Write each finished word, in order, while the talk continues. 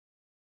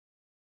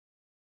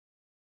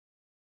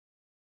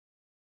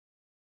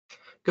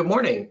Good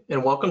morning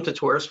and welcome to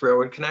Tourist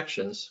Railroad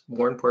Connections,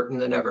 more important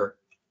than ever.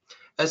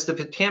 As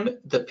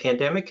the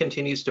pandemic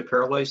continues to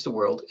paralyze the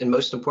world, and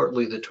most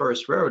importantly, the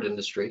tourist railroad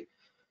industry,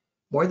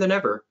 more than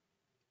ever,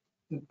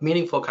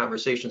 meaningful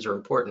conversations are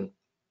important.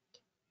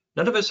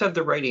 None of us have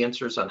the right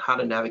answers on how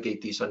to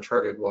navigate these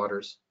uncharted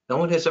waters. No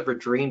one has ever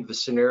dreamed of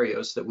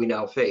scenarios that we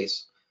now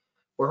face.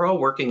 We're all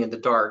working in the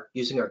dark,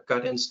 using our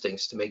gut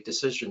instincts to make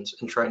decisions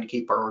and trying to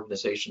keep our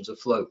organizations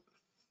afloat.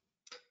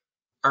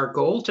 Our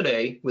goal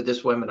today with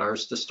this webinar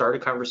is to start a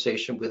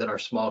conversation within our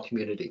small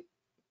community.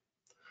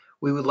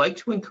 We would like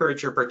to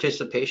encourage your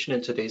participation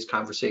in today's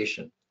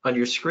conversation. On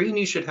your screen,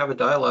 you should have a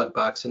dialog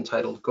box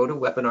entitled Go to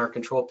Webinar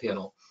Control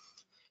Panel.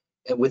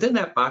 And within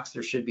that box,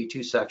 there should be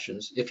two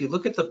sections. If you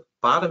look at the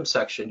bottom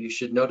section, you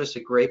should notice a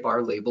gray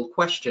bar labeled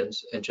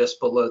Questions, and just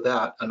below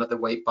that, another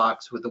white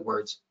box with the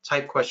words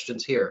Type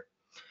Questions Here.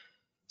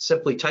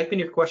 Simply type in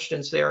your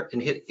questions there and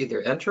hit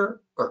either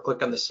Enter or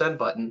click on the Send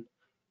button,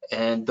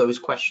 and those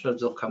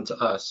questions will come to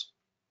us.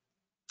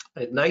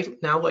 I'd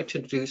now like to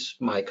introduce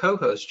my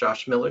co-host,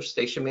 Josh Miller,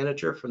 Station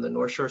Manager from the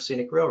North Shore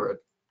Scenic Railroad.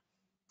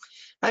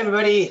 Hi,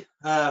 everybody.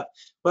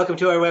 Welcome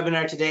to our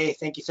webinar today.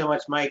 Thank you so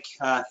much, Mike.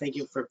 Thank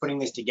you for putting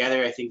this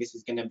together. I think this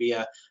is going to be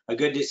a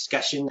good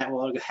discussion that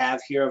we'll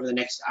have here over the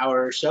next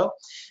hour or so.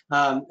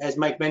 As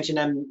Mike mentioned,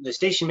 I'm the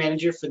station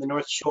manager for the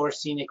North Shore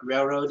Scenic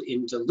Railroad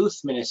in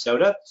Duluth,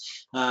 Minnesota.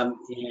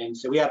 And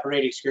so we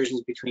operate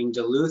excursions between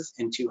Duluth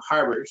and Two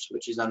Harbors,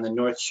 which is on the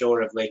north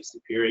shore of Lake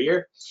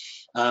Superior.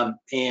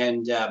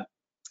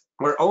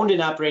 We're owned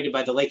and operated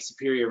by the Lake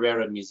Superior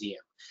Railroad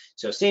Museum.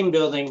 So same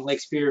building, Lake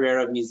Superior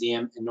Railroad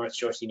Museum and North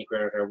Shore Scenic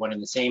Railroad are one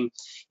and the same.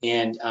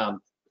 And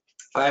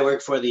I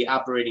work for the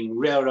operating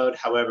railroad.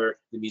 However,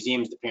 the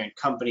museum is the parent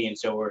company, and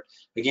so we're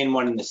again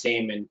one and the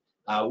same. And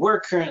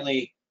we're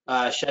currently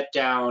shut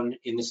down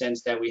in the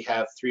sense that we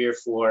have 3 or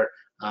 4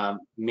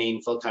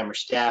 main full-timer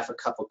staff, a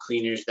couple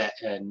cleaners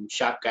and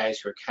shop guys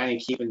who are kind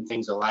of keeping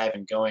things alive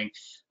and going.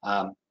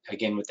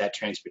 Again, with that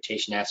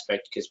transportation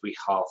aspect, because we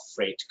haul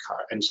freight car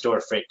and store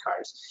freight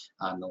cars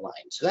on the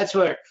line. So that's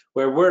where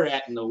we're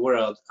at in the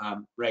world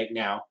right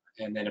now,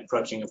 and then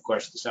approaching, of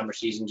course, the summer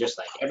season, just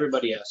like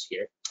everybody else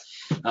here.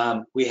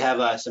 We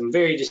have some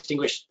very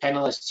distinguished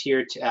panelists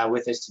here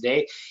with us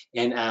today,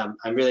 and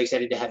I'm really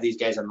excited to have these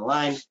guys on the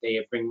line.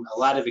 They bring a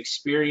lot of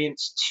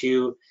experience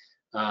to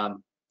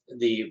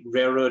the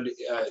railroad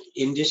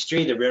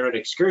industry, the railroad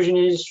excursion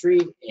industry,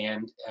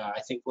 and I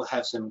think we'll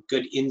have some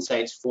good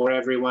insights for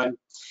everyone.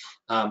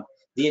 The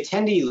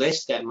attendee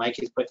list that Mike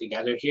has put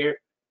together here,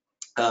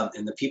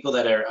 and the people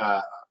that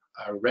are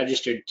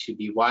registered to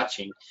be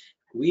watching,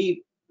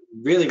 we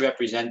really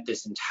represent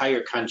this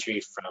entire country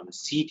from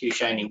sea to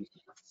shining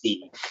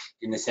sea,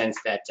 in the sense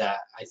that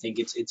I think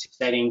it's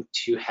exciting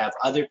to have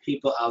other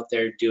people out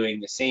there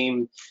doing the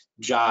same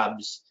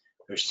jobs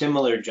or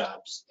similar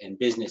jobs and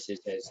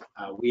businesses as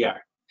we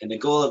are. And the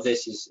goal of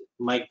this, is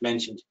Mike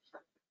mentioned,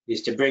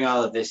 is to bring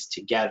all of this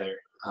together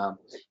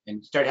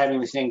and start having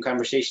the same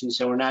conversation,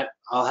 so we're not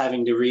all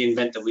having to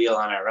reinvent the wheel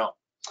on our own.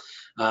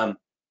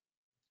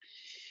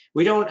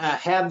 We don't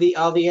have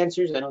all the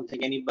answers. I don't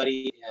think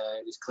anybody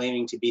is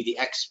claiming to be the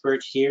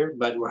expert here,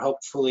 but we're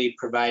hopefully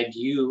provide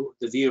you,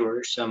 the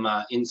viewer, some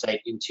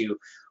insight into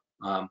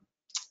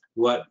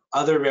what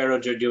other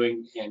railroads are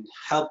doing and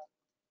help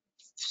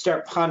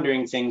start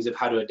pondering things of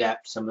how to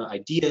adapt some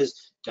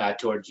ideas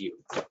towards you.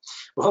 So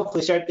we'll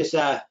hopefully start this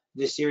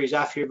series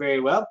off here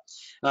very well.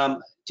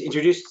 To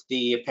introduce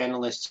the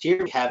panelists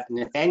here, we have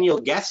Nathaniel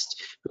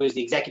Guest, who is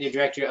the Executive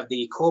Director of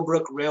the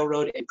Colebrookdale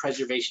Railroad and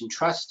Preservation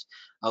Trust,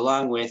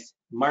 along with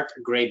Mark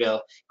Graybill,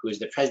 who is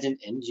the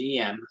President and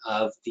GM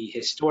of the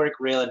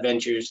Historic Rail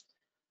Adventures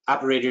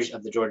operators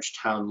of the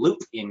Georgetown Loop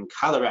in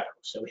Colorado.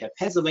 So we have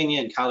Pennsylvania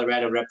and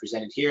Colorado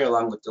represented here,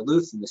 along with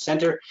Duluth in the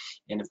center.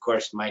 And of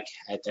course, Mike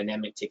at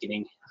Dynamic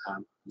Ticketing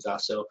is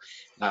also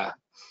got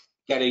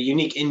a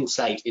unique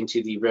insight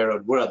into the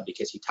railroad world,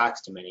 because he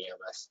talks to many of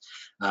us.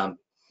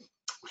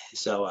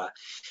 So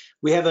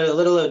we have a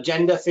little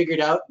agenda figured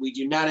out. We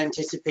do not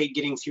anticipate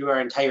getting through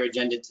our entire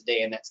agenda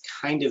today, and that's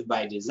kind of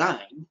by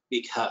design,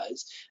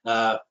 because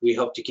we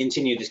hope to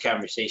continue this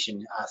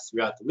conversation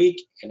throughout the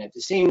week, and at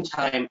the same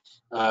time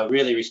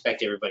really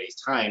respect everybody's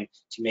time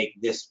to make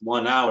this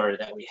 1 hour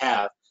that we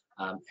have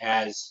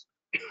as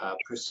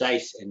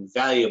precise and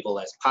valuable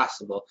as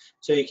possible,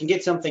 so you can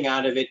get something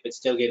out of it but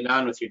still get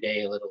on with your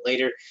day a little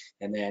later,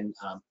 and then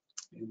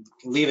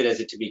leave it as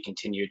it to be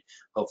continued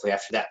hopefully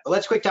after that. But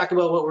let's quick talk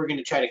about what we're going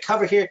to try to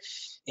cover here,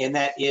 and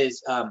that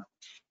is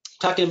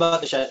talking about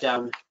the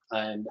shutdown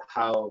and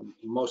how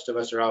most of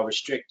us are all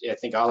restricted. I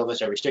think all of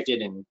us are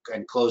restricted and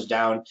closed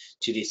down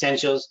to the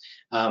essentials,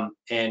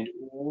 and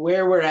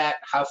where we're at,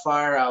 how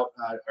far out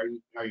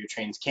are your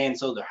trains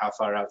canceled, or how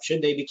far out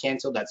should they be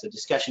canceled? That's a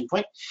discussion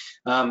point.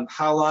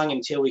 How long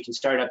until we can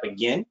start up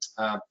again?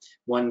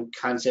 One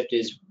concept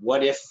is,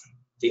 what if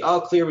the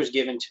all clear was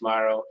given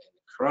tomorrow,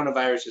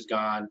 coronavirus is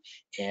gone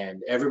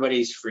and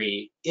everybody's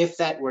free? If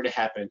that were to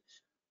happen,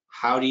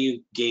 how do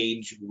you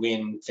gauge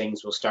when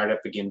things will start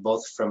up again,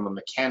 both from a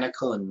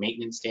mechanical and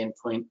maintenance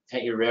standpoint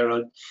at your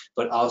railroad,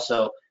 but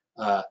also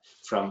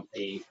from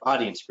a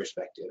audience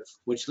perspective,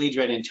 which leads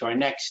right into our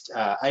next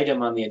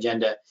item on the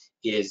agenda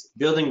is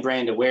building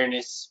brand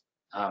awareness,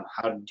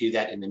 how to do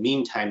that in the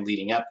meantime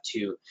leading up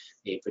to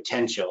a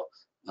potential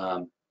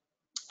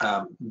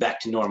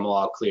back to normal,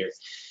 all clear.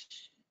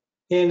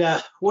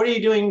 And what are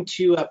you doing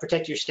to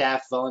protect your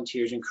staff,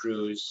 volunteers, and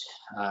crews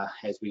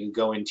as we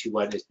go into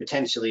what is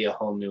potentially a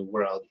whole new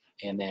world?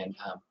 And then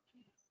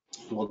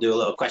we'll do a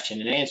little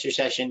question and answer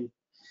session,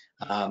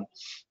 and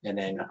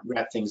then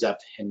wrap things up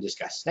and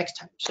discuss next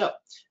time. So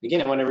again,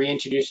 I want to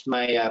reintroduce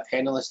my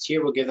panelists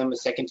here. We'll give them a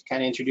second to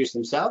kind of introduce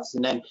themselves,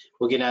 and then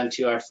we'll get on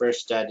to our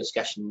first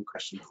discussion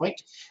question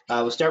point.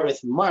 We'll start with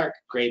Mark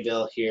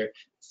Graybill here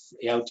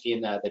out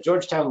in the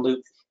Georgetown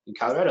Loop in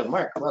Colorado.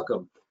 Mark,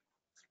 welcome.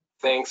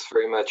 Thanks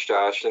very much,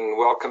 Josh, and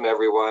welcome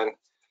everyone.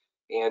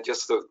 And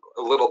just a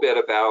little bit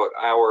about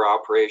our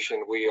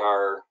operation. We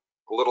are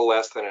a little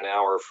less than an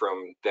hour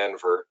from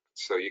Denver,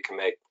 so you can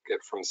make it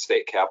from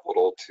state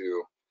capital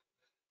to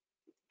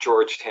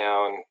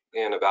Georgetown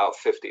in about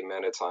 50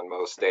 minutes on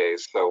most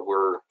days. So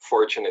we're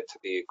fortunate to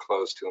be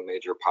close to a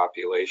major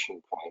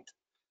population point.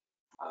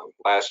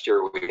 Last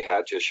year we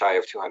had just shy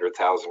of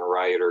 200,000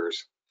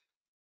 riders,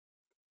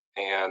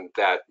 and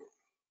that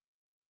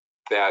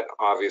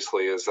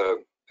obviously is a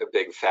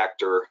big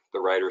factor, the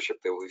ridership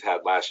that we've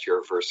had last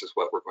year versus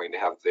what we're going to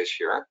have this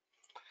year.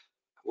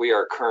 We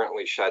are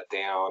currently shut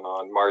down.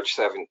 On March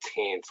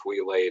 17th,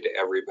 we laid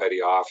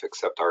everybody off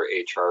except our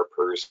HR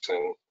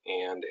person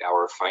and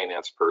our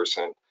finance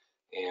person,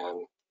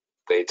 and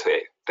they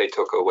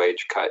took a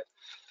wage cut.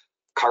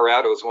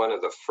 Colorado is one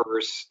of the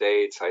first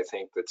states, I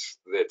think,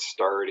 that's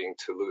starting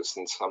to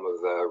loosen some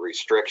of the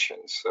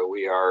restrictions. So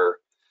we are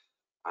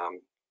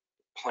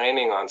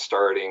planning on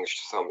starting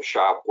some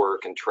shop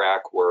work and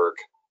track work,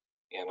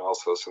 and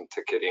also some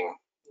ticketing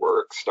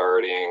work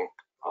starting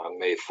on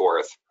May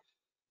 4th.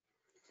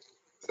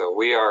 So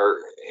we are,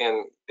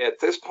 and at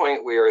this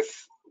point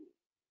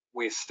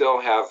we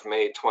still have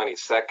May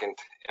 22nd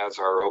as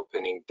our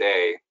opening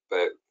day,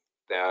 but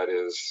that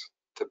is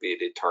to be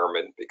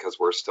determined because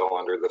we're still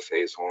under the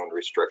phase 1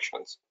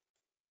 restrictions.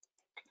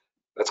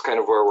 That's kind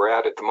of where we're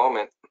at the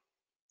moment.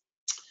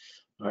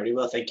 Alrighty,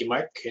 well, thank you,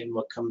 Mark, and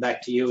we'll come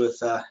back to you with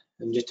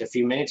in just a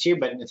few minutes here.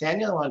 But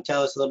Nathaniel, want to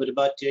tell us a little bit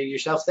about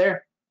yourself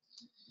there?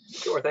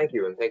 Sure, thank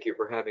you, and thank you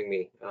for having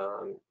me.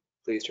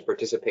 Pleased to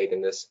participate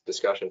in this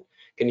discussion.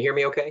 Can you hear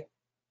me okay?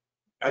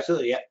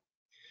 Absolutely,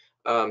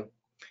 yeah.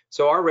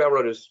 So our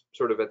railroad is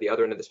sort of at the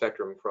other end of the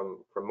spectrum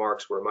from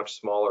Mark's. We're a much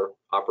smaller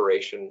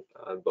operation,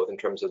 both in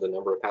terms of the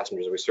number of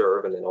passengers we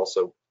serve and then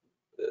also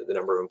the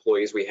number of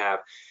employees we have.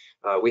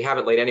 We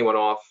haven't laid anyone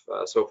off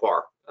so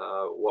far.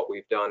 What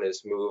we've done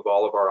is move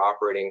all of our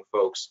operating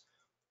folks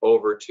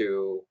over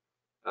to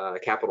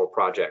capital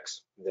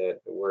projects that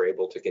we're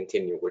able to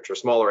continue, which are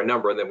smaller in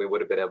number than we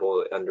would have been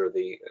able under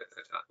the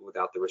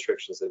without the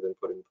restrictions that have been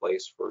put in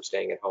place for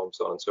staying at home,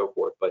 so on and so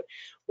forth. But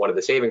one of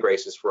the saving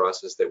graces for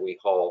us is that we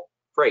haul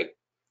freight,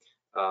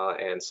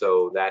 and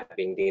so that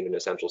being deemed an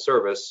essential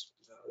service,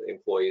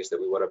 employees that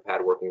we would have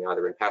had working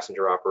either in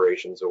passenger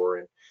operations or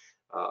in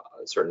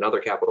certain other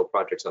capital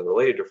projects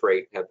unrelated to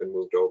freight have been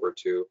moved over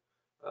to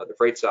the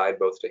freight side,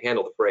 both to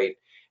handle the freight,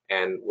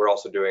 and we're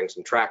also doing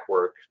some track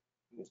work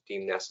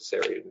deemed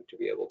necessary to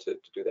be able to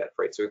do that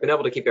freight. So we've been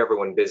able to keep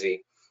everyone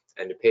busy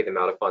and to pay them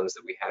out of funds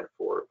that we had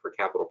for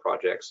capital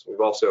projects. We've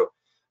also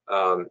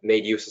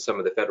made use of some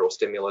of the federal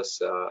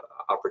stimulus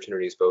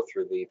opportunities, both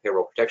through the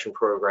payroll protection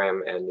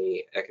program and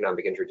the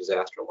economic injury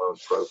disaster loan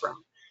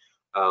program.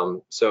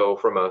 So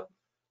from a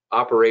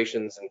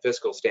operations and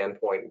fiscal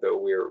standpoint, though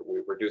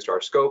we've reduced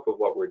our scope of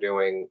what we're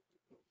doing,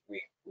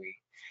 we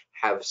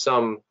have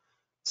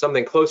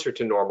something closer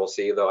to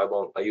normalcy,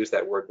 though I use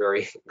that word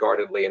very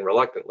guardedly and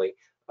reluctantly,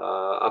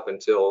 up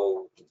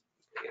until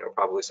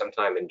probably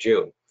sometime in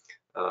June,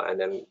 and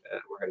then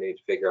we're going to need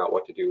to figure out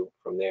what to do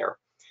from there.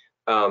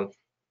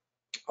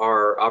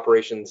 Our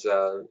operations,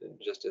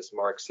 just as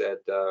Mark said,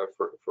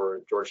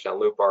 for Georgetown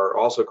Loop are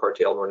also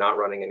curtailed. We're not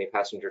running any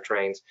passenger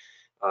trains.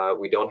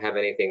 We don't have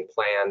anything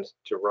planned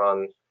to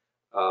run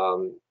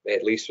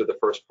at least for the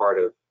first part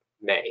of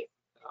May,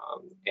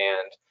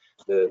 and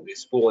the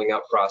spooling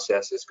up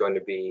process is going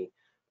to be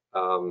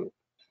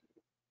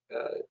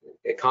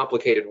a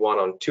complicated one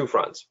on two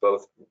fronts,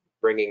 both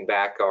bringing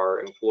back our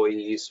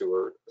employees who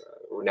are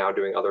now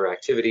doing other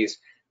activities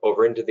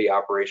over into the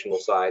operational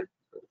side,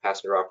 the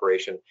passenger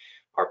operation.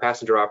 Our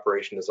passenger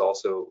operation is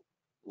also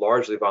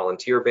largely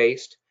volunteer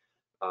based,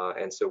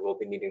 and so we'll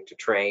be needing to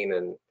train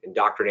and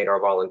indoctrinate our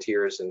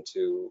volunteers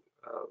into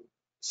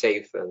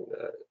safe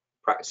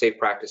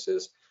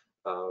practices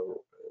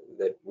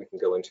that we can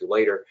go into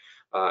later.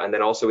 And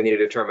then also we need to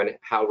determine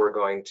how we're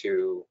going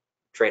to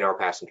train our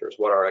passengers,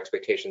 what our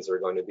expectations are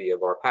going to be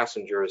of our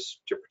passengers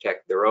to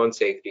protect their own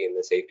safety and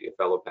the safety of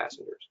fellow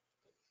passengers.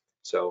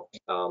 So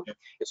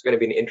it's going to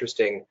be an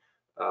interesting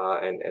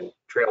and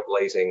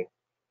trailblazing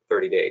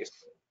 30 days.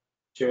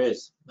 Sure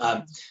is.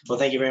 Well,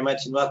 thank you very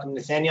much and welcome,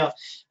 Nathaniel.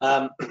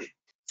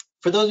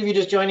 For those of you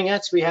just joining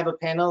us, we have a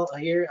panel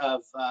here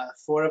of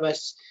 4 of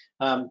us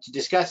to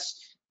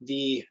discuss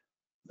the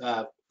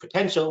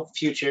potential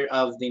future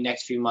of the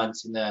next few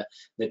months in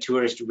the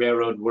tourist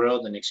railroad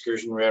world and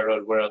excursion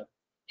railroad world,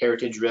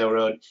 heritage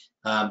railroad,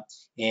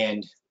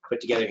 and put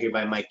together here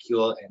by Mike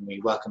Kuehl, and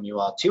we welcome you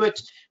all to it.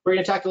 We're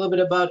going to talk a little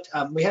bit about,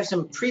 we have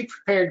some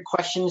pre-prepared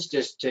questions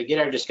just to get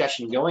our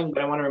discussion going,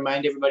 but I want to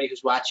remind everybody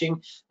who's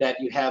watching that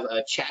you have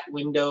a chat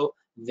window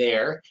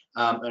there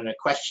and a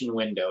question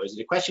window. Is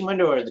it a question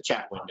window or the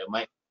chat window,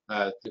 Mike?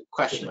 The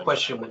question window.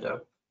 Question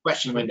window.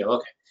 Question window,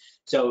 okay.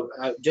 So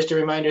just a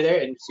reminder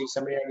there, and see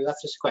somebody already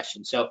left us a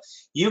question. So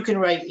you can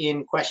write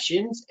in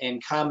questions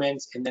and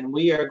comments, and then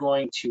we are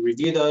going to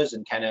review those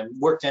and kind of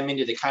work them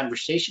into the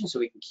conversation so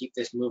we can keep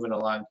this moving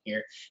along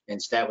here.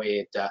 And so that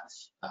way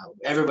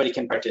everybody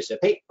can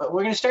participate. But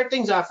we're going to start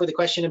things off with a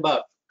question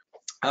about,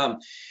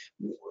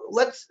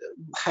 let's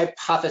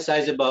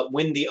hypothesize about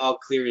when the all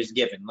clear is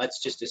given.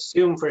 Let's just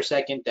assume for a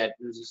second that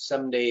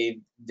someday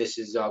this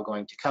is all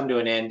going to come to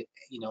an end.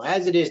 You know,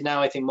 as it is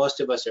now, I think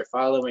most of us are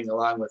following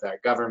along with our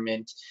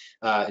government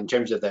in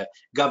terms of the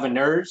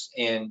governors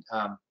and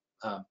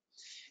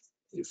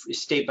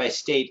state by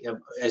state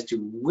as to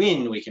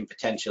when we can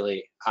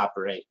potentially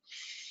operate.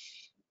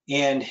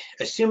 And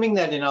assuming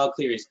that an all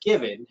clear is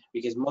given,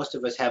 because most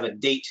of us have a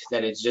date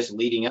that it's just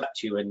leading up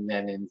to, and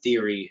then in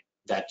theory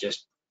that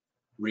just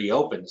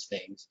reopens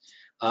things.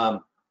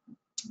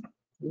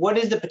 What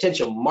is the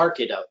potential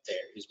market out there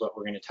is what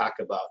we're going to talk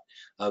about,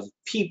 of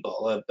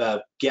people,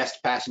 of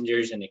guest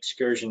passengers and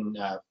excursion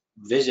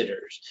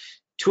visitors,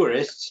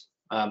 tourists.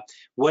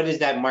 What is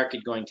that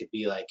market going to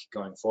be like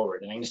going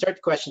forward? And I'm going to start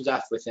the questions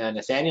off with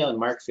Nathaniel, and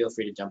Mark, feel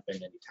free to jump in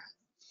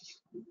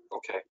anytime.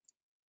 Okay.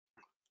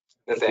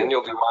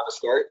 Nathaniel, do you want to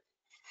start?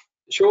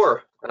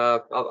 Sure,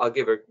 I'll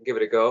give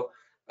it a go.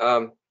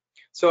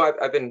 So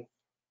I've been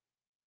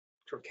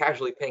sort of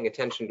casually paying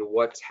attention to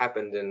what's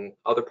happened in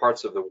other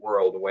parts of the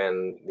world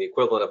when the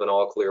equivalent of an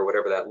all clear,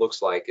 whatever that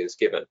looks like, is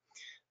given.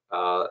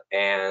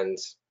 And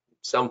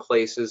some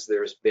places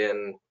there's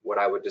been what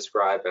I would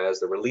describe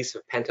as the release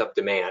of pent-up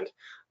demand,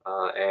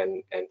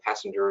 and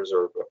passengers,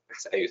 or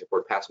I use the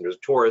word passengers,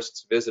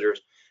 tourists,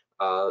 visitors,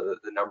 the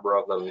number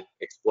of them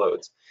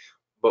explodes.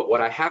 But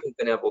what I haven't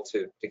been able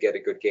to get a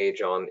good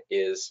gauge on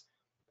is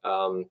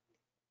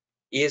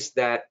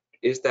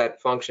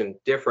that function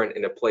different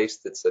in a place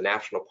that's a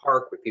national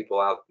park with people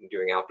out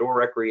doing outdoor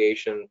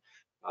recreation,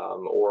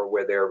 or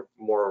where they're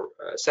more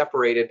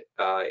separated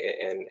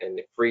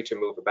and free to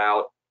move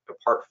about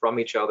apart from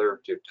each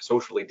other to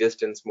socially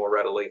distance more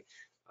readily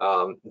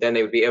than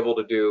they would be able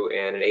to do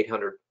in an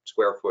 800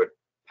 square foot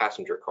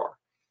passenger car.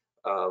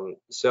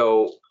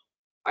 So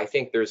I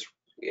think there's,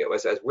 you know,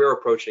 as we're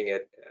approaching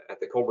it at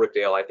the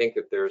Colebrookdale, I think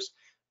that there's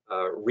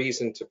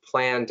reason to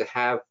plan to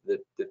have the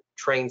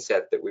train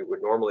set that we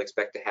would normally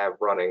expect to have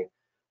running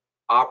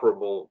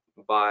operable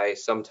by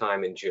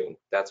sometime in June.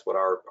 That's what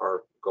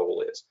our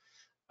goal is.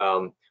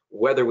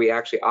 Whether we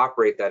actually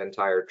operate that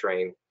entire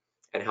train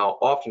and how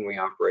often we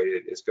operate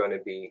it is going to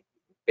be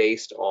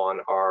based on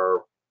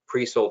our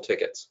pre-sold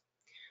tickets.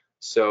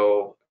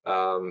 So,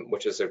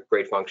 which is a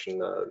great function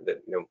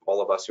that, you know,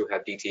 all of us who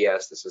have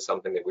DTS, this is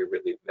something that we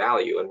really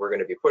value, and we're going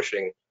to be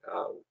pushing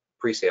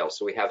pre-sales.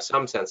 So we have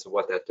some sense of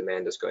what that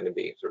demand is going to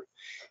be, sort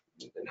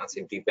of not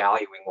saying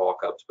devaluing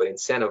walk-ups, but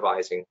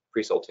incentivizing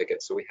pre-sold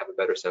tickets so we have a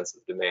better sense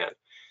of demand.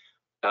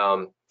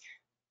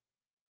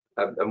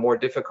 A more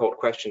difficult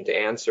question to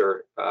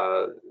answer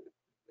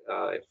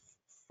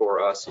for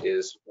us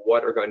is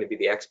what are going to be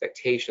the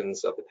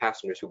expectations of the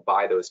passengers who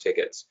buy those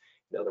tickets.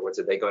 In other words,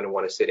 are they going to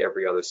want to sit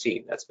every other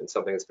seat? That's been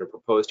something that's been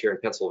proposed here in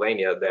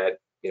Pennsylvania, that,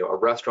 you know, a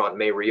restaurant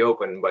may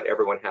reopen, but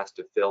everyone has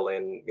to fill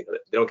in, you know,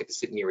 they don't get to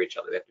sit near each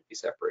other, they have to be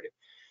separated.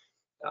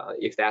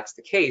 If that's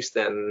the case,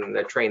 then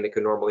a train that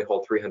could normally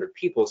hold 300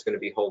 people is going to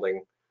be holding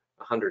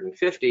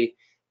 150,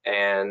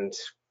 and,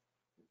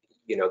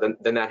 you know,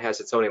 then that has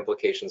its own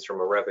implications from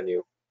a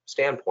revenue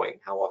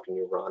standpoint, how often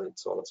you run and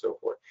so on and so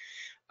forth.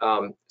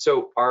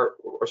 So our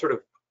sort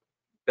of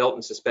belt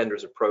and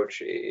suspenders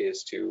approach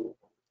is to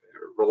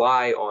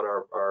rely on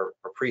our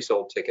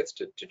pre-sold tickets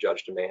to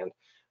judge demand,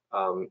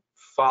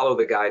 follow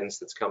the guidance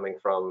that's coming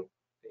from,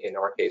 in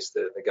our case,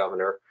 the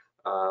governor,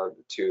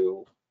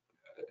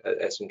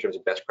 as in terms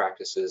of best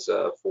practices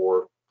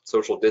for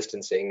social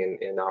distancing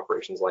in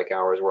operations like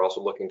ours. We're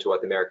also looking to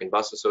what the American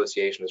Bus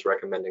Association is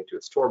recommending to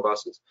its tour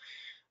buses.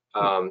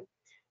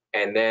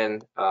 And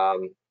then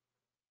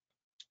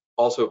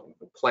also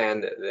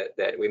plan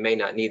that we may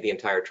not need the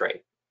entire train,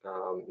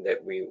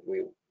 that we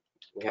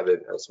have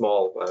a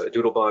small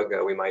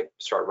doodlebug, we might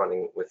start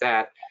running with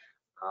that,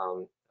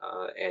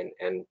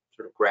 and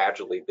sort of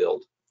gradually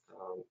build.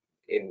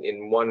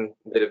 In one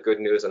bit of good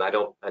news, and I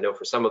know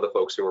for some of the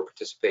folks who are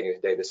participating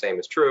today, the same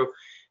is true,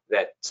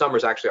 that summer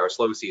is actually our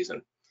slow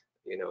season.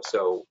 You know,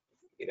 so,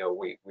 you know,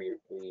 we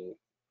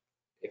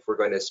if we're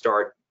going to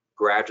start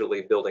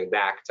gradually building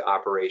back to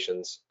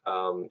operations,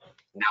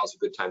 now's a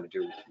good time to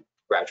do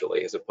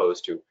gradually, as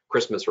opposed to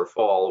Christmas or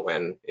fall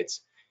when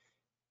it's,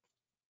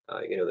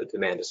 the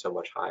demand is so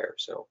much higher.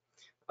 So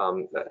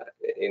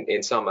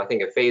in some, I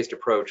think a phased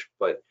approach,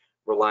 but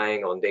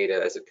relying on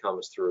data as it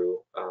comes through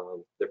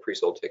the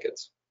pre-sold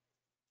tickets.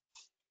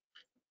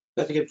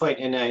 That's a good point,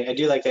 and I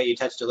do like that you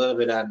touched a little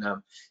bit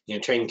on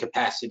train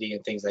capacity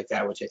and things like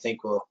that, which I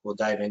think we'll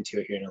dive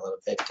into here in a little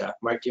bit.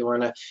 Mark, do you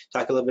want to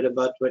talk a little bit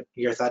about what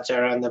your thoughts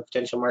are on the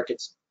potential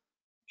markets?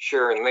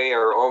 Sure, and they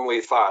are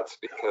only thoughts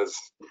because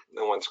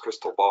no one's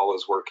crystal ball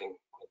is working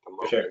at the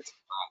moment.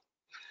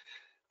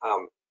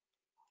 Sure.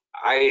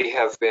 I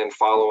have been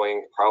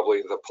following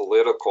probably the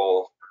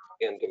political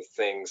end of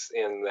things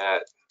in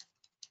that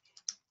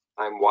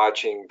I'm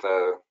watching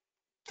to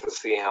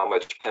see how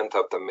much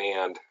pent-up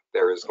demand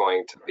there is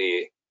going to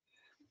be.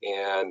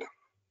 And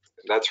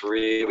that's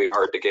really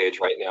hard to gauge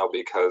right now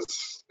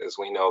because, as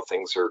we know,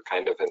 things are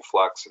kind of in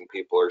flux and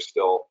people are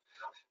still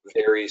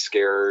very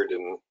scared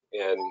and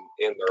in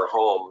their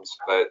homes.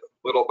 But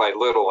little by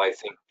little, I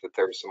think that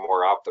there's some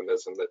more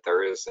optimism that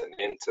there is an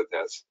end to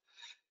this.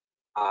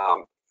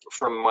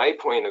 From my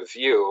point of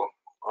view,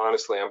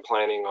 honestly, I'm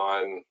planning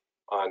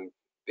on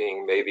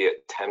being maybe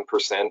at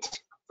 10%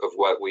 of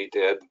what we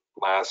did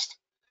last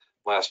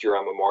year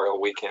on Memorial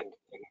Weekend.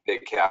 And the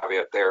big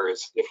caveat there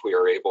is if we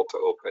are able to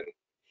open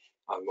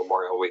on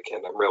Memorial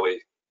Weekend. I'm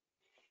really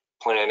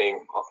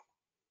planning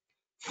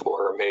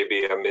for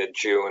maybe a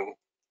mid-June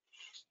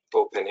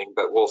opening,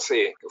 but we'll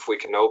see. If we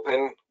can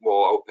open,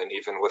 we'll open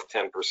even with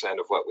 10%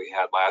 of what we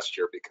had last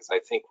year, because I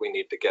think we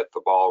need to get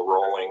the ball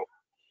rolling.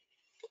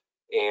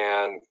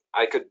 And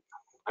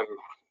I'm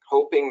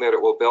hoping that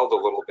it will build a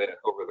little bit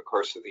over the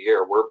course of the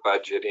year. We're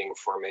budgeting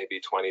for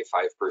maybe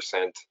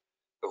 25%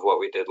 of what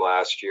we did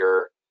last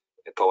year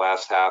at the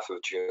last half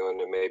of June,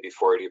 and maybe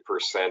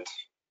 40%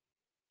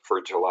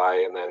 for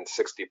July, and then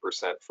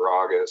 60% for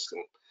August.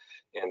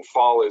 And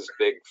fall is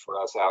big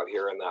for us out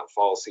here, and that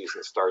fall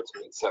season starts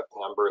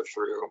mid-September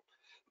through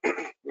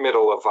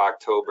middle of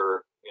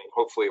October, and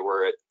hopefully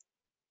we're at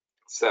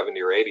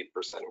 70 or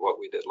 80% of what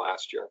we did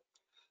last year.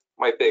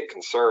 My big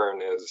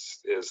concern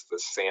is the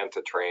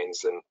Santa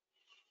trains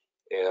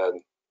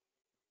and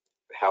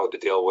how to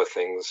deal with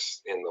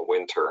things in the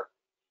winter.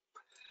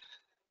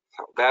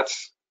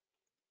 That's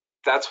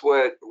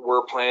what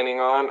we're planning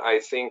on. I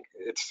think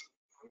it's,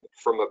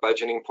 from a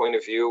budgeting point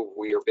of view,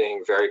 we are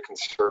being very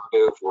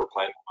conservative. We're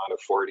planning on a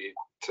 40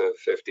 to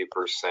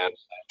 50%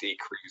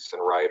 decrease in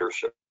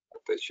ridership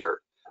this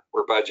year.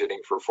 We're budgeting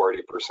for 40%.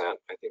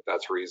 I think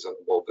that's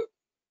reasonable, but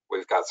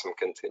we've got some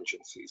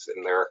contingencies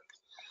in there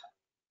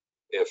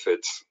if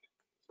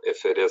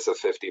it is a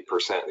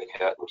 50%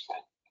 hit.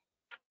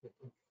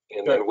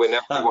 And then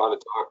whenever you want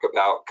to talk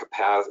about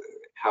capacity,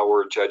 how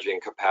we're judging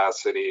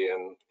capacity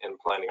and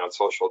planning on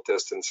social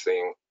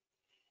distancing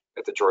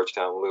at the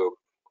Georgetown Loop,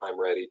 I'm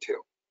ready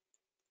to.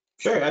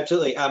 Sure,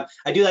 absolutely. I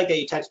do like that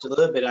you touched a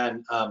little bit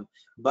on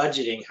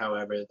budgeting,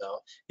 however, though,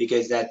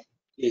 because that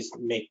is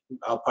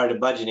part of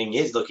budgeting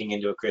is looking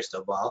into a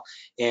crystal ball,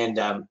 and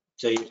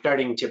so you're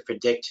starting to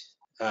predict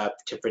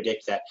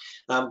that.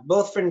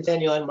 Both for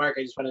Nathaniel and Mark,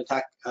 I just want to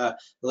talk a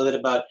little bit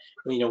about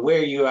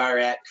where you are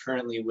at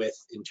currently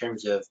in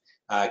terms of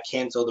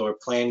canceled or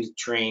planned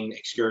train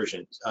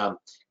excursions.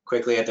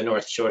 Quickly, at the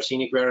North Shore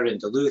Scenic Railroad in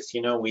Duluth,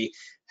 we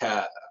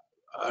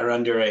are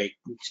under a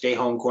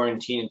stay-home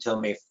quarantine until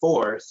May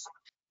 4th,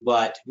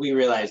 but we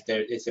realized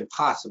that it's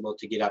impossible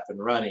to get up and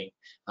running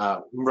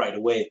right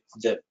away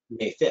the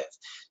May 5th.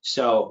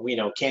 So,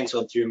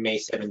 canceled through May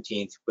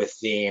 17th with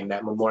the aim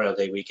that Memorial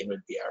Day weekend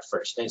would be our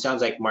first. And it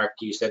sounds like, Mark,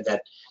 you said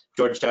that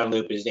Georgetown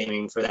Loop is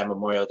aiming for that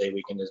Memorial Day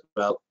weekend as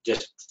well,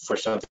 just for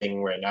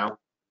something right now.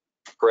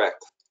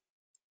 Correct.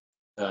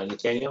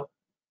 Nathaniel?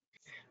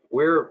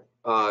 We're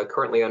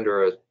currently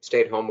under a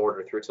stay-at-home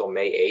order through till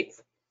May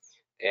 8th.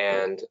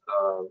 And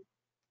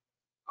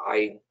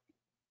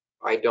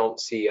I don't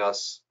see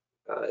us,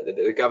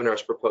 the governor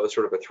has proposed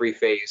sort of a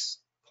 3-phase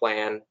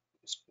plan,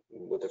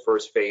 with the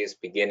first phase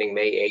beginning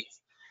May 8th.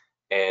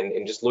 And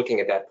in just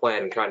looking at that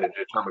plan and trying to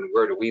determine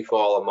where do we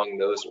fall among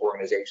those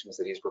organizations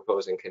that he's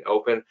proposing can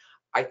open,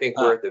 I think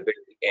we're at the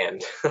very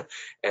end.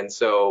 And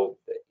so,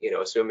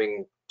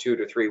 assuming 2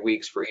 to 3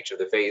 weeks for each of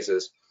the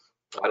phases,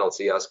 I don't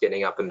see us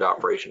getting up into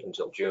operation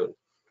until June.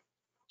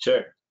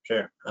 Sure.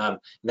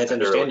 That's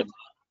understandable.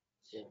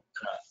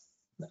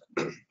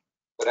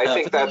 But I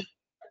think that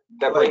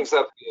brings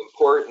up the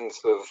importance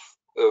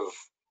of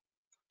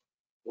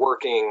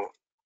working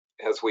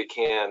as we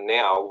can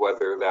now,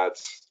 whether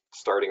that's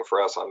starting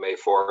for us on May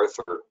 4th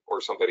or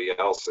somebody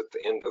else at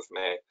the end of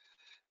May.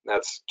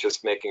 That's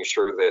just making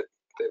sure that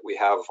we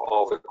have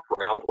all the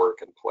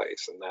groundwork in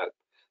place, and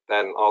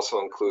that also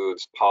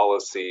includes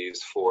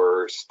policies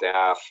for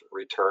staff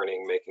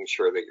returning, making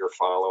sure that you're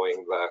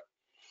following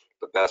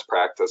the best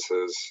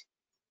practices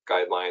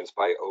guidelines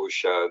by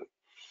OSHA,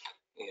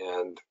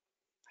 and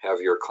have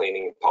your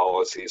cleaning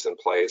policies in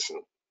place,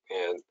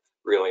 and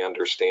really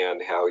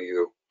understand how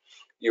you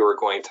are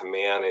going to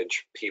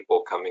manage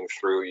people coming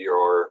through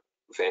your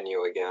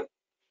venue again.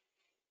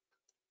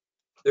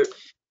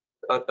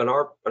 on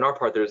our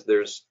part,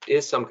 there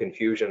is some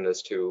confusion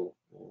as to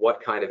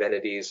what kind of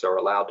entities are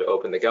allowed to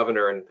open. The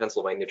governor in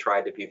Pennsylvania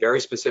tried to be very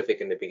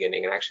specific in the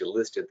beginning and actually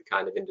listed the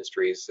kind of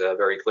industries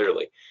very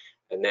clearly,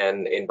 and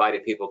then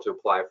invited people to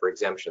apply for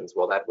exemptions.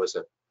 Well, that was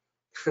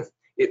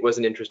it was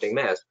an interesting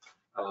mess.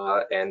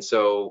 And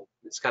so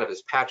it's kind of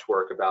this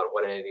patchwork about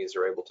what entities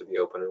are able to be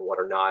open and what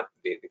are not.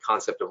 The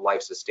concept of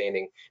life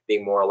sustaining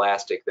being more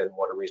elastic than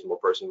what a reasonable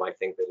person might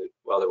think that it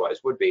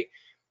otherwise would be.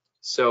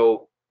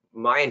 So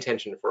my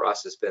intention for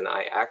us has been,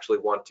 I actually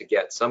want to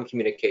get some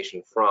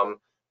communication from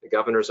the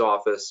governor's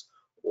office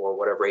or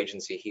whatever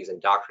agency he's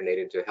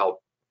indoctrinated to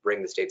help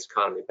bring the state's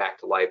economy back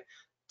to life,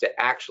 to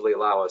actually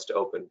allow us to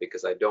open,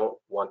 because I don't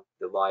want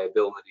the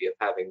liability of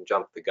having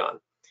jumped the gun.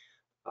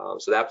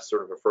 So that's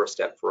sort of a first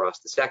step for us.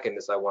 The second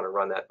is I want to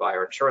run that by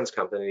our insurance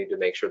company to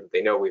make sure that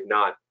they know we've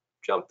not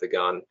jumped the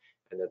gun,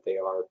 and that they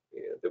are,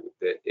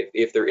 that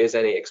if there is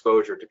any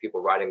exposure to people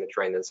riding the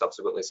train, then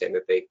subsequently saying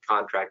that they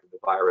contracted the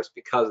virus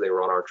because they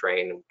were on our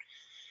train, and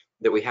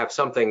that we have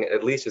something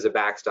at least as a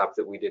backstop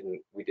that we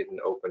didn't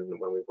open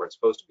when we weren't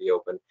supposed to be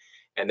open.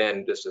 And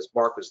then, just as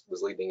Mark was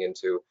leading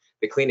into,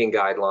 the cleaning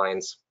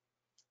guidelines,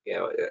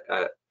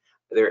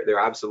 they're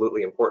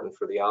absolutely important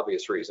for the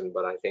obvious reason,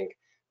 but I think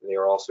they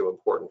are also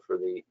important for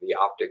the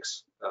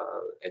optics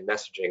and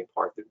messaging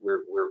part, that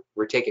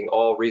we're taking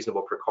all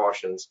reasonable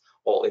precautions,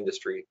 all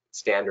industry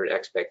standard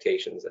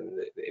expectations. And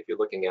if you're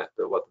looking at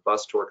what the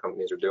bus tour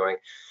companies are doing,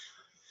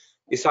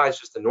 besides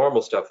just the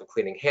normal stuff of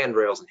cleaning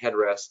handrails and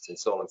headrests and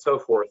so on and so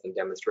forth, and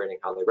demonstrating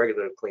how they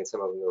regularly clean,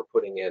 some of them are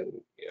putting in,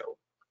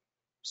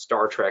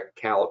 Star Trek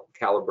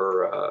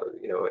caliber,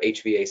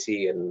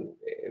 HVAC and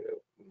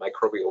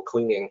microbial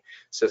cleaning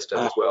system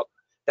as well.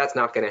 That's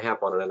not going to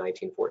happen on a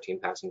 1914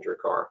 passenger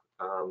car.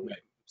 Right.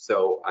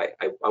 So I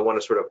want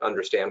to sort of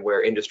understand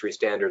where industry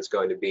standards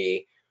going to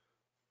be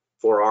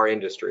for our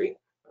industry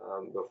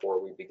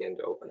before we begin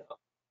to open up.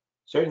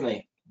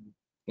 Certainly.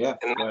 Yeah.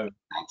 And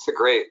that's a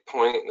great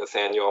point,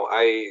 Nathaniel.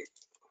 I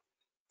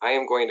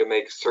am going to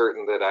make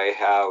certain that I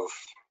have,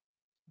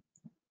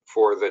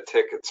 for the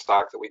ticket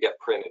stock that we get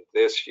printed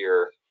this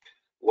year,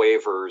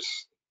 waivers.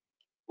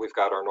 We've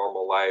got our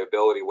normal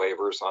liability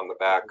waivers on the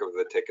back of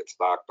the ticket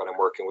stock, but I'm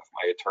working with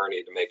my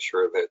attorney to make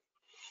sure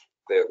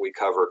that we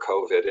cover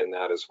COVID in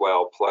that as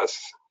well.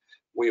 Plus,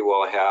 we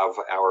will have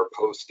our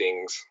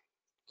postings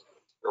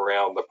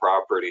around the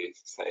property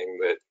saying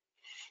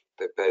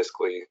that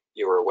basically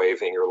you are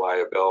waiving your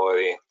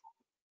liability.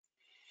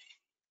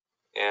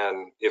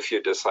 And if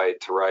you decide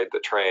to ride the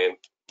train,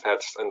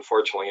 that's,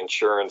 unfortunately,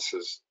 insurance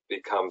has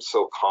become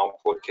so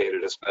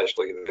complicated,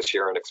 especially this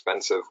year, and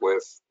expensive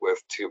with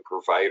two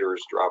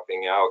providers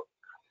dropping out.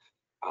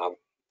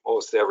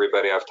 Most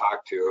everybody I've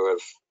talked to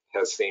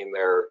has seen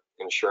their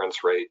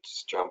insurance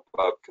rates jump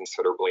up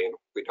considerably, and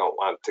we don't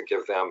want to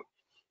give them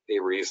a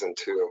reason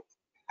to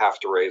have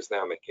to raise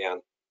them again.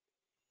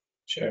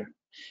 Sure.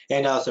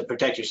 And also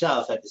protect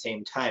yourself at the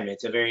same time.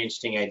 It's a very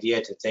interesting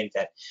idea to think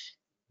that,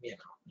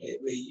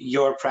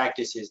 your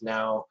practices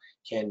now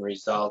can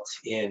result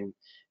in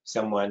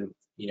someone,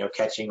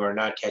 catching or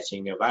not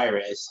catching a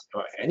virus,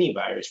 or any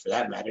virus for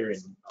that matter,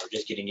 or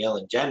just getting ill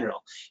in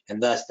general.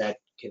 And thus that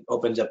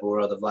opens up a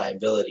world of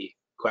liability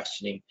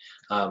questioning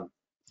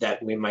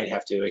that we might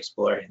have to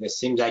explore. And this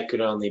seems like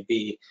could only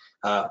be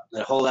a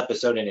whole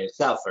episode in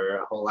itself, or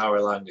a whole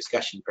hour-long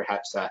discussion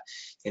perhaps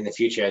in the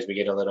future as we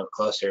get a little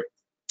closer.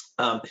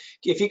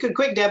 If you could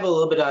quick dabble a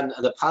little bit on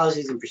the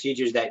policies and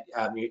procedures that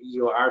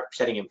you are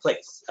setting in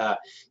place.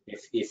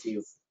 If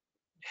you've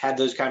had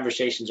those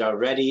conversations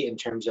already, in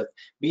terms of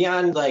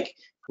beyond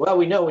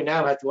we know we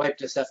now have to wipe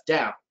this stuff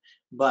down,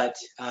 but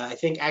I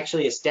think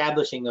actually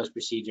establishing those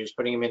procedures,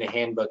 putting them in a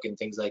handbook and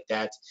things like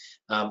that,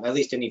 at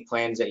least any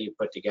plans that you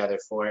put together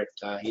for it,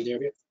 either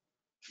of you?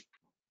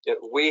 Yeah,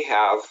 we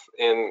have,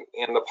 in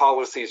the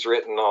policies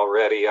written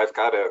already. I've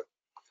got a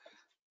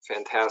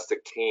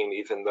fantastic team.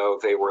 Even though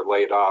they were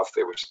laid off,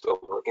 they were still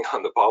working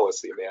on the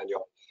policy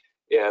manual,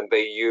 and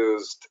they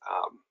used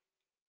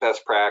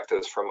best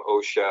practice from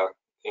OSHA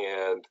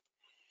and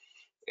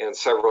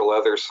several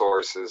other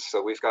sources.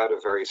 So we've got a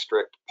very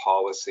strict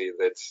policy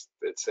that's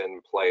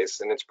in place,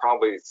 and it's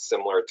probably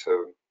similar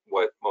to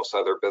what most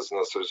other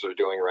businesses are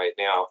doing right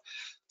now.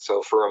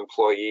 So for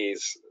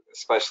employees,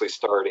 especially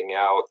starting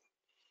out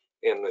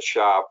in the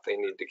shop, they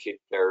need to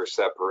keep their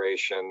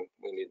separation.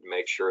 We need to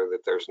make sure that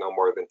there's no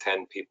more than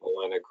 10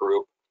 people in a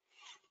group.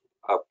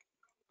 Up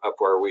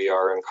where we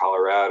are in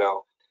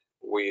Colorado,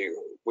 we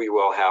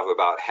will have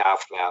about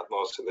half that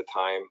most of the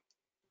time.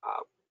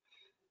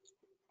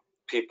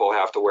 People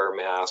have to wear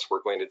masks.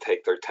 We're going to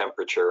take their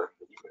temperature.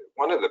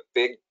 One of the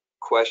big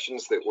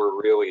questions that we're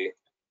really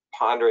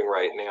pondering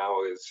right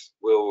now is,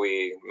 will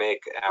we make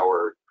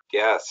our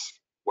guests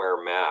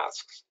wear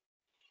masks?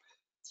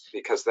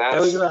 Because that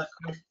was a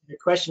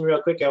question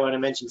real quick I want to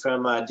mention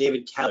from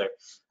David Keller,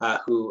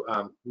 who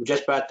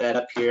just brought that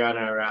up here on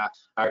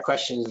our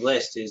questions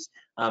list, is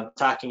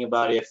talking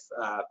about if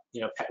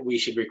we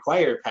should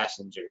require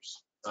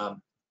passengers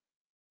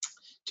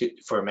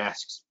for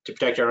masks to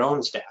protect our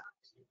own staff.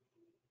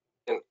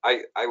 And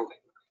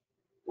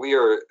we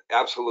are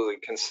absolutely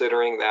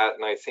considering that,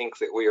 and I think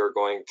that we are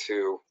going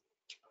to,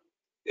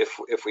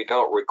 if we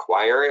don't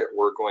require it,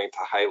 we're going to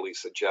highly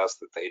suggest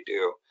that they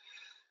do.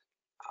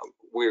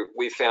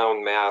 We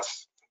found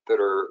masks that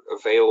are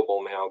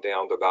available now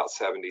down to about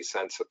 70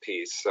 cents a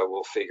piece, so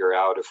we'll figure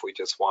out if we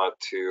just want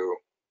to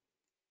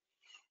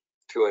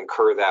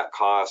incur that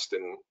cost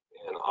and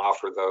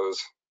offer those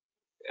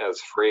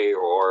as free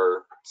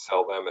or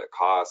sell them at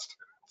cost.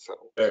 So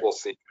we'll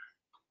see.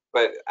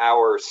 But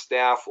our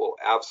staff will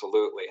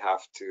absolutely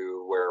have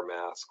to wear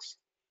masks.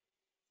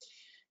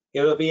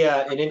 It will be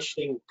an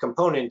interesting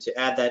component to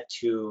add that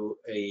to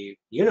a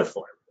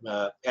uniform.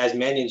 As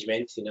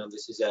management, you know,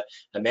 this is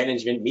a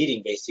management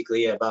meeting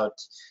basically about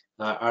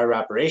our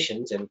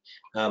operations, and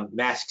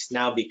masks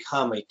now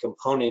become a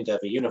component of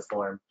a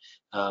uniform,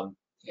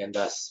 and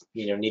thus,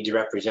 you know, need to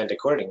represent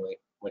accordingly,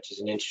 which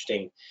is an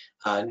interesting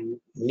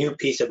new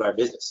piece of our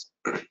business.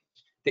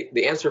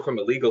 The answer from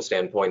a legal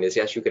standpoint is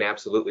yes, you can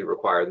absolutely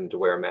require them to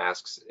wear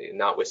masks,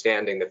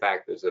 notwithstanding the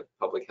fact there's a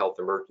public health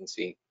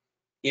emergency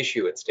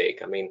issue at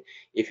stake. I mean,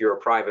 if you're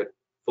a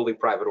fully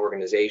private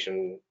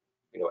organization,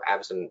 you know,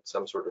 absent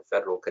some sort of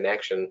federal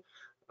connection,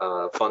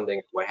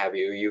 funding, what have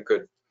you, you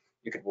could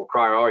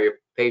require all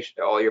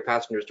your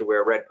passengers to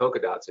wear red polka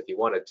dots if you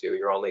wanted to.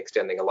 You're only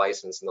extending a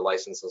license, and the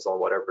license is on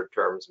whatever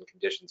terms and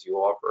conditions you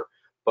offer.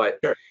 But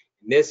sure,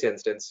 in this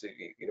instance,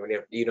 you know,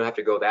 you don't have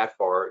to go that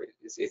far.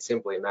 It's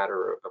simply a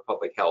matter of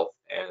public health,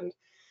 and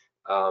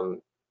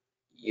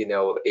you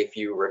know, if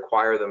you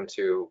require them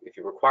to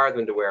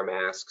wear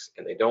masks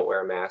and they don't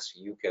wear masks,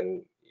 you're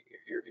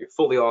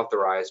fully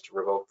authorized to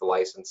revoke the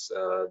license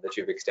that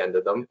you've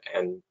extended them,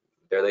 and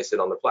there they sit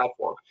on the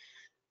platform.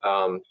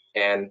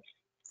 And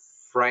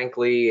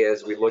frankly,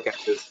 as we look at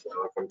this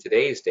from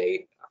today's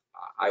date,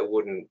 I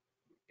wouldn't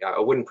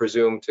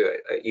presume to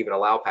even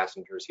allow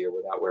passengers here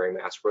without wearing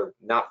masks, for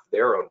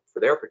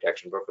their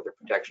protection, but for the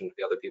protection of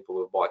the other people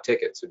who have bought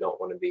tickets who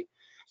don't want to be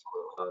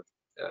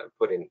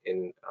put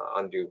in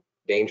undue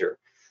danger.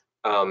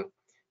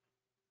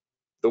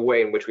 The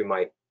way in which we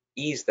might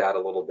ease that a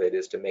little bit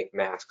is to make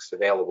masks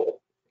available.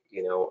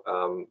 You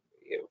know,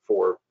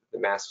 for the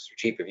masks are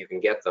cheap if you can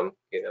get them,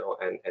 you know,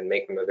 and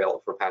make them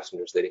available for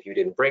passengers that if you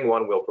didn't bring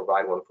one, we'll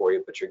provide one for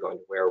you, but you're going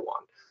to wear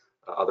one.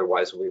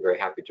 Otherwise, we'll be very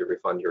happy to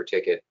refund your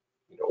ticket,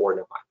 you know, or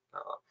not.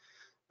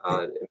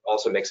 It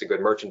also makes a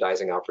good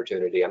merchandising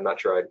opportunity. I'm not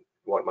sure I'd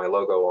want my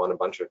logo on a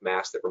bunch of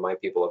masks that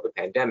remind people of a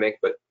pandemic,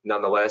 but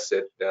nonetheless,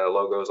 it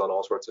logos on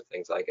all sorts of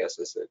things, I guess,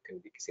 can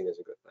be seen as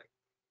a good thing.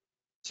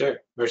 Sure,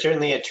 or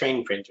certainly a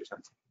train print or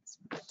something.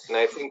 And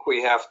I think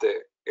we have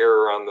to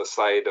err on the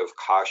side of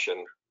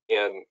caution,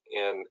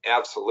 and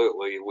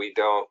absolutely we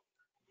don't.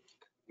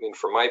 I mean,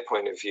 from my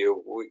point of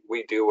view,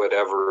 we do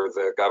whatever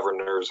the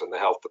governors and the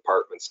health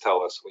departments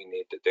tell us we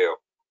need to do.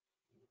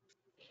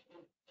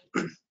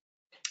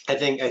 I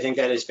think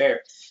that is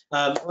fair.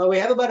 Well, we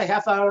have about a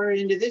half hour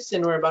into this,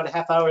 and we're about a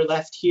half hour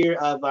left here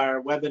of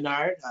our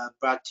webinar,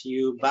 brought to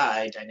you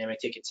by Dynamic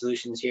Ticket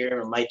Solutions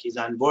here. Mike is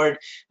on board.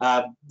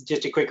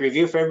 Just a quick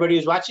review for everybody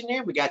who's watching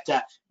here. We got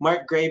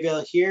Mark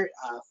Graybill here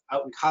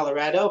out in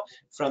Colorado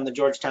from the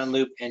Georgetown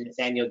Loop, and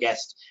Nathaniel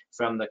Guest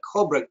from the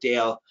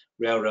Colebrookdale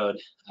Railroad.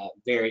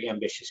 Very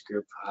ambitious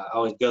group,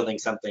 always building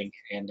something.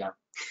 And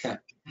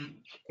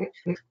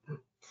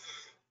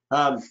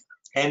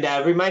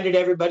reminded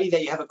everybody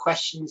that you have a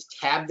questions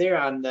tab there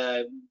on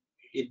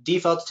it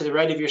defaults to the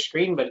right of your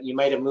screen, but you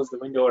might have moved the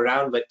window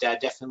around, but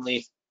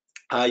definitely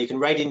you can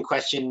write in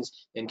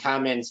questions and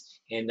comments,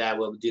 and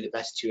we'll do the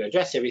best to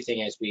address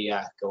everything as we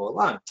go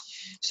along.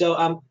 So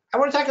I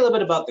want to talk a little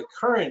bit about the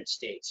current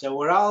state. So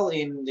we're all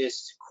in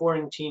this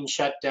quarantine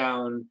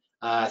shutdown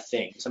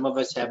thing. Some of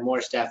us have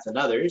more staff than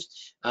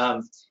others,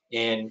 and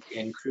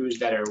crews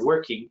that are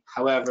working.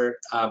 However,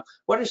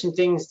 what are some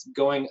things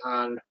going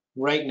on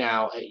right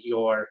now at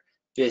your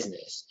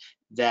business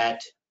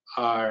that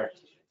are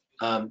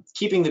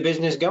keeping the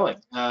business going?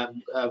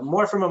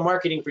 More from a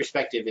marketing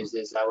perspective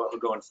is what we're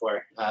going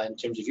for in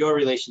terms of your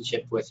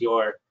relationship with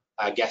your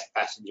guest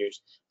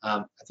passengers.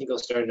 I think I'll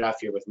start it off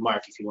here with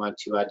Mark, if you want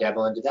to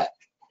dabble into that.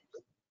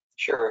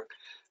 Sure.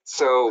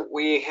 So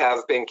we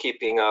have been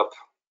keeping up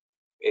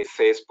a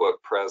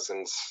Facebook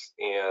presence,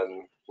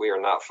 and we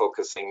are not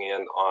focusing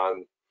in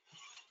on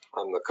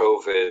the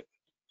COVID,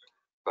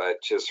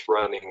 but just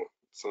running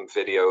some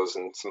videos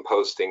and some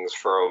postings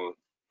from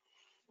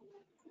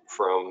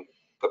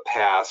the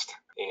past,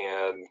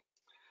 and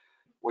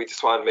we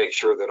just want to make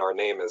sure that our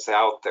name is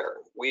out there.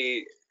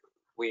 We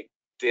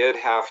did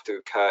have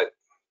to cut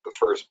the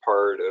first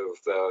part of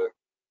the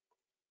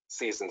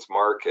season's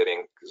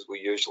marketing, because we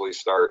usually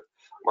start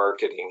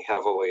marketing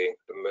heavily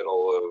the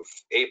middle of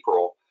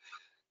April,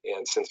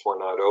 and since we're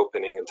not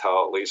opening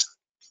until at least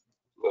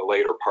the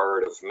later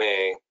part of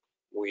May,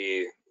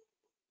 we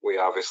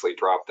obviously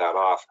dropped that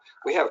off.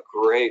 We have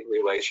great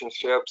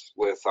relationships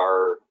with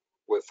our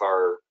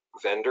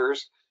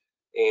vendors,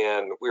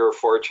 and we were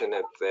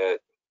fortunate that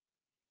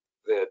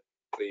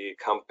the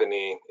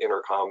company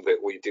Intercom that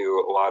we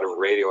do a lot of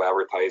radio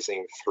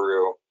advertising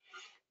through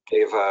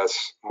gave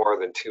us more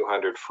than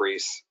 200 free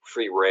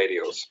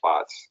radio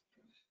spots.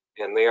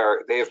 And they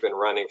have been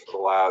running for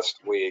the last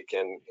week,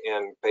 and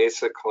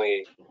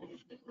basically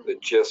the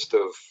gist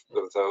of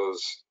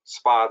those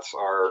spots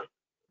are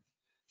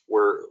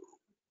we're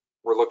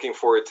looking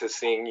forward to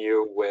seeing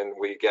you when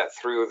we get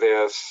through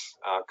this.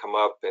 Come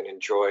up and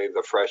enjoy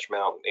the fresh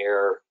mountain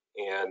air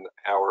and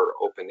our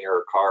open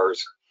air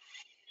cars.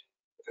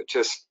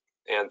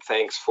 And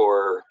thanks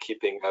for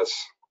keeping us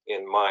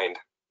in mind.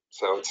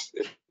 So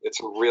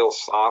it's a real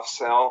soft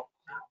sell,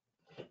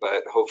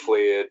 but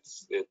hopefully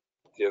it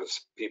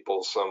gives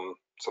people some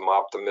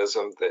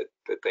optimism that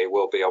they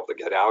will be able to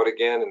get out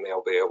again, and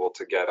they'll be able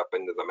to get up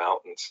into the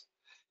mountains.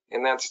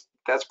 And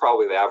that's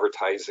probably the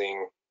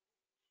advertising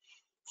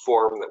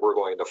form that we're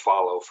going to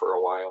follow for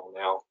a while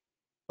now.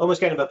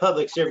 Almost kind of a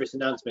public service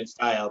announcement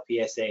style,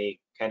 PSA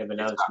kind of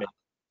announcement.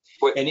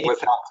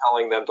 Without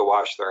telling them to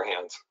wash their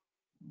hands.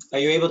 Are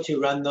you able to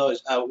run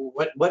those?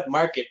 What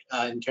market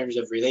in terms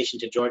of relation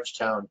to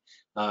Georgetown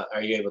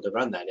are you able to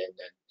run that in?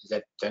 Is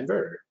that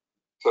Denver?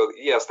 So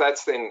yes,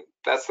 that's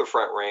the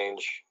Front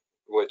Range,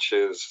 which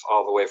is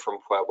all the way from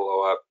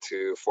Pueblo up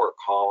to Fort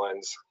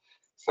Collins.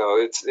 So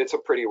it's a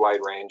pretty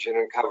wide range, and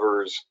it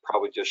covers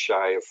probably just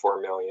shy of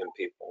 4 million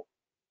people.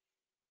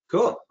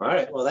 Cool. All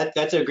right. Well,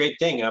 that's a great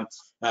thing.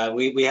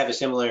 We have a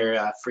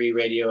similar free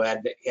radio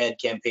ad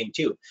campaign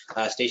too.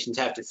 Stations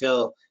have to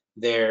fill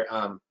their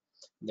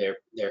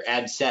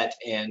ad set,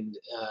 and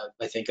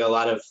I think a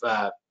lot of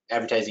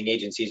advertising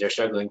agencies are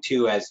struggling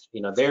too, as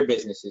you know, their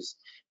business is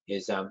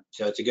so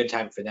it's a good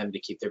time for them to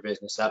keep their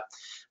business up.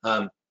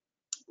 The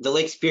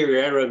Lake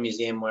Superior Railroad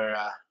Museum, where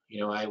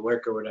I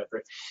work or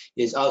whatever,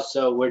 is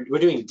also we're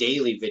doing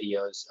daily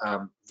videos,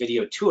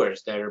 video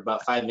tours that are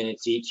about 5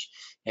 minutes each,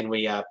 and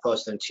we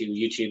post them to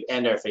YouTube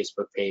and our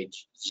Facebook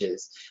page, which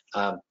is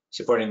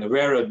supporting the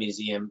Railroad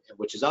Museum,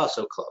 which is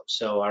also closed.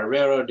 So our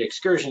railroad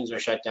excursions are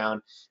shut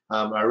down.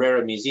 Our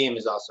Railroad Museum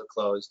is also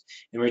closed,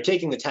 and we're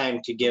taking the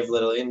time to give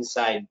little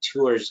inside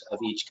tours of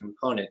each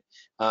component.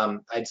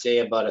 I'd say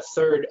about a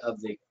third of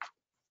the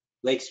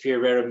Lake Superior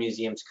Railroad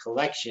Museum's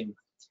collection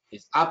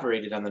is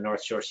operated on the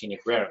North Shore Scenic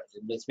Railroad.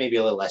 It's maybe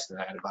a little less than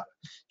that, about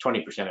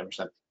 20% or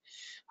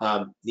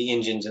something. The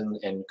engines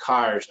and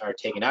cars are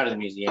taken out of the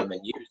museum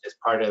and used as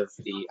part of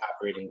the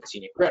operating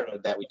scenic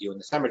railroad that we do in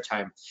the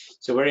summertime.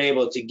 So we're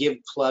able to give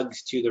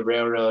plugs to the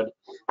railroad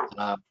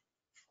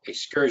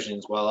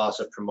excursions while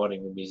also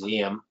promoting the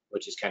museum,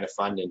 which is kind of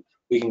fun. And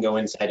we can go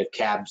inside of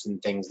cabs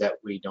and things that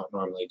we don't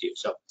normally do.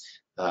 So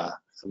I'm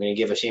going to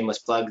give a shameless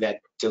plug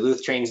that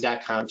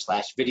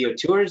duluthtrains.com/video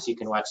tours. You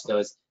can watch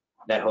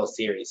that whole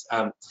series.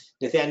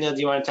 Nathaniel,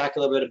 do you want to talk a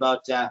little bit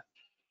about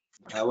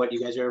what you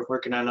guys are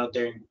working on out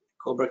there in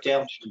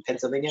Colebrookdale, in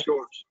Pennsylvania?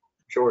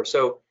 Sure.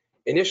 So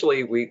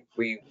initially we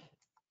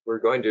were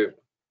going to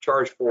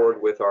charge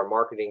forward with our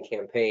marketing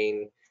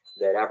campaign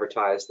that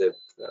advertised the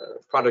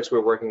products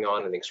we're working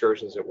on and the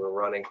excursions that we're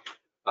running,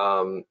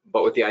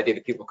 but with the idea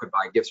that people could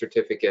buy gift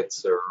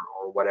certificates or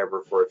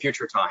whatever for a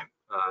future time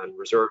and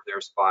reserve their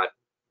spot,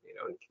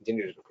 and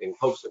continue in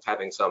hopes of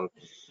having some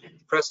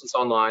presence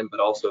online, but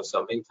also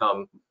some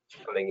income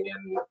coming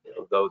in,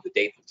 though the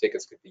date the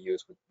tickets could be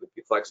used would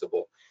be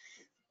flexible.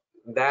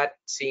 That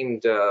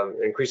seemed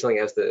increasingly,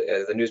 as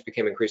the news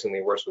became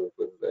increasingly worse with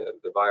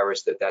the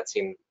virus, that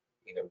seemed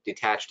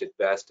detached at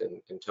best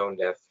and tone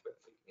deaf,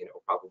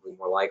 probably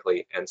more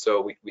likely. And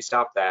so we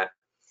stopped that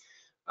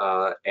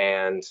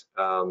and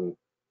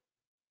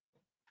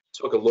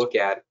took a look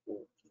at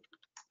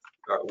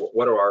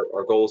what are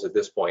our goals at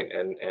this point,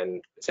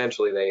 and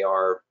essentially they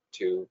are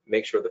to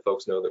make sure that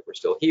folks know that we're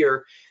still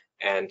here,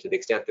 and to the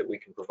extent that we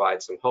can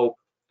provide some hope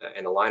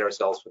and align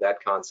ourselves with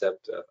that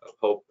concept of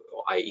hope,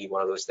 i.e.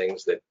 one of those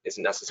things that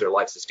isn't necessarily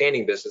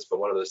life-sustaining business, but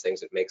one of those things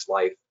that makes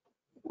life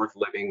worth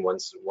living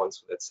once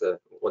it's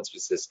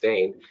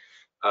sustained.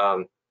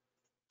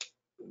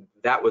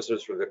 That was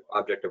sort of the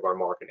object of our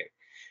marketing,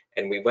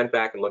 and we went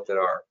back and looked at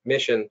our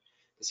mission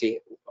to see,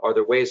 are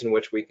there ways in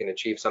which we can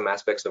achieve some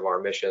aspects of our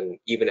mission,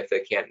 even if they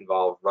can't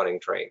involve running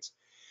trains.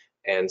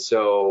 And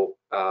so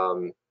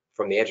from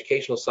the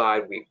educational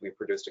side, we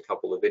produced a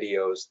couple of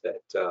videos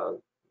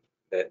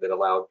that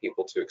allowed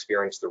people to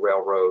experience the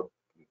railroad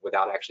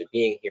without actually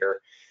being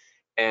here.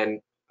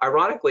 And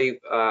ironically,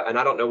 and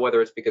I don't know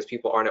whether it's because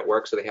people aren't at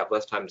work so they have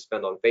less time to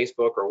spend on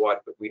Facebook or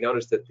what, but we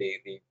noticed that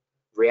the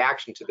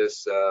reaction to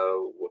this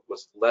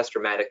was less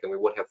dramatic than we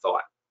would have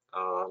thought.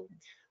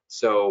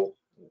 So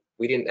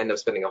we didn't end up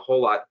spending a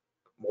whole lot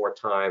more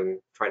time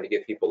trying to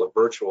give people a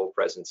virtual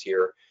presence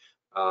here.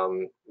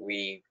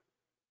 We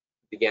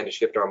began to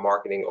shift our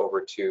marketing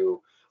over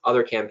to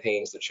other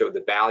campaigns that showed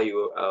the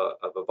value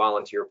of a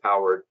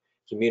volunteer-powered,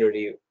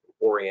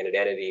 community-oriented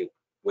entity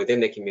within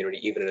the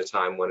community, even at a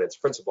time when its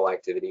principal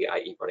activity,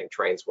 i.e. running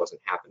trains,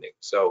 wasn't happening.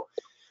 So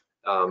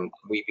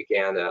we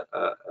began a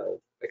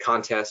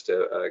contest,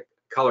 a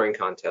coloring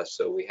contest.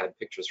 So we had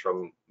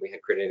we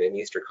had created an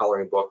Easter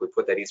coloring book. We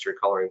put that Easter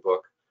coloring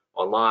book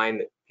online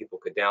that people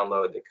could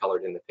download. They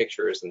colored in the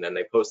pictures, and then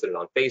they posted it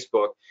on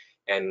Facebook,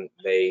 and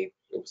it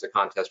was a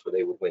contest where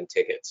they would win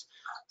tickets.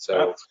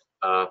 So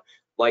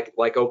Like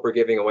Oprah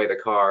giving away the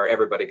car,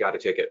 everybody got a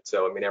ticket.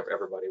 So I mean,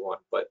 everybody won.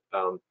 But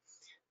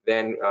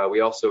then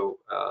we also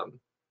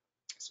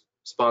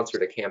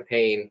sponsored a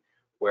campaign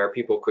where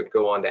people could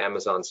go on to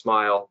Amazon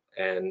Smile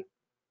and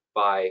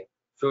buy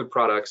food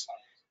products,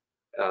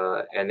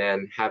 and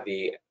then have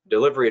the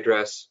delivery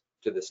address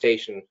to the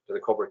station, to the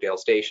Colebrookdale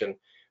station.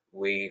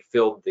 We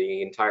filled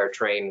the entire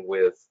train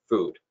with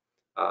food,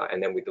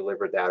 and then we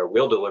delivered that, or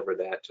will deliver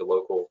that, to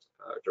local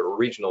to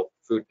regional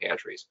food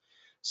pantries.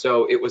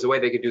 So it was a way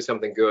they could do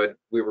something good.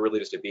 We were really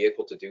just a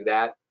vehicle to do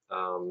that.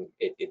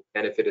 It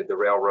benefited the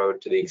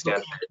railroad to the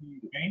extent.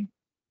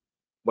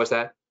 What's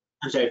that?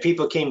 I'm sorry,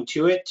 people came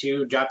to it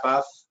to drop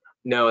off?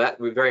 No, that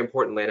was very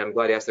importantly, and I'm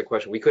glad you asked the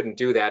question. We couldn't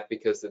do that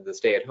because of the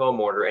stay-at-home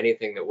order.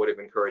 Anything that would have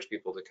encouraged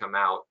people to come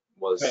out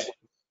was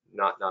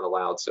not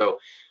allowed. So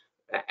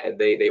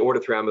they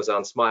ordered through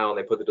Amazon Smile, and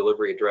they put the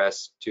delivery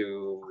address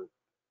to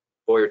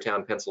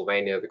Boyertown,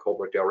 Pennsylvania, the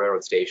Colebrookdale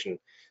Railroad station.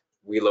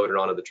 We loaded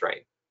onto the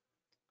train.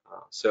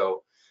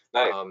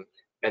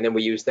 And then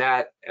we used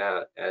that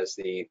as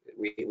we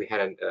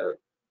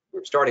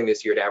were starting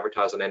this year to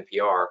advertise on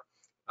NPR.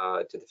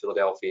 To the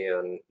Philadelphia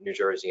and New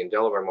Jersey and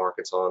Delaware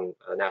markets on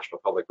National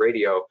Public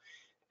Radio,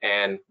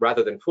 and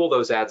rather than pool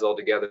those ads all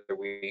together,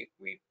 we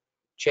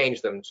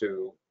changed them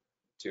to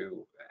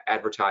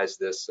advertise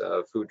this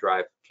food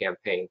drive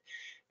campaign.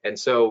 And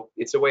so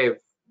it's a way of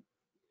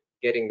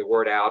getting the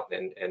word out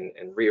and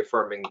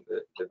reaffirming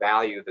the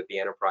value that the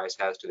enterprise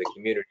has to the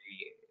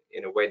community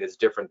in a way that's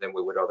different than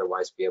we would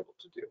otherwise be able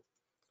to do.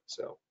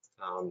 So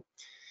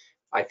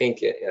I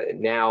think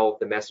now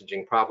the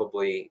messaging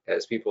probably,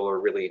 as people are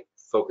really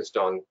focused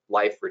on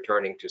life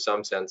returning to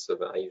some sense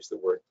of, I use the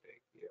word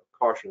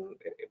caution,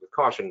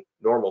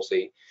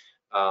 normalcy.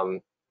 We're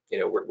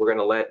going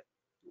to let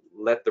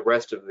the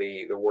rest of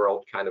the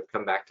world kind of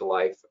come back to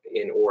life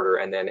in order,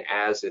 and then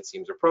as it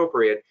seems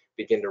appropriate,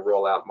 begin to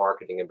roll out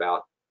marketing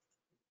about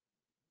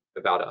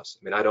us.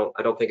 I mean, I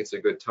don't think it's a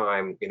good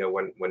time,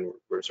 when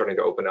we're starting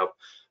to open up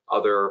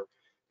other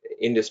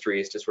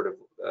industries to sort of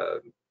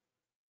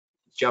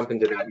jump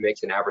into that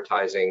mix in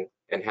advertising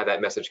and have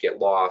that message get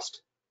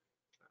lost.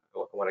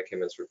 I want to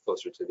come in sort of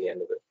closer to the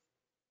end of it.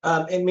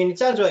 I mean, it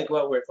sounds like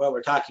what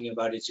we're talking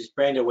about is just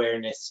brand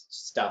awareness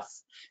stuff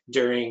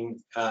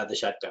during the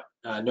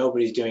shutdown.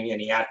 Nobody's doing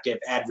any active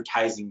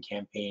advertising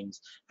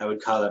campaigns. I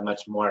would call it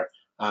much more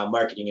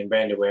marketing and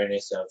brand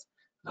awareness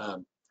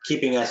of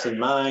keeping us in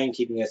mind,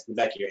 keeping us in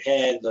the back of your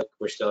head. Look,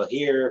 we're still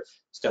here,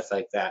 stuff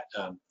like that.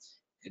 I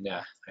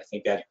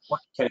think that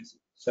kind of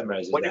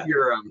summarizes one that. of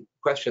your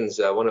questions,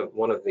 one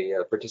of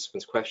the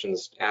participants'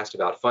 questions asked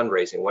about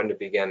fundraising, when to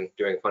begin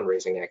doing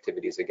fundraising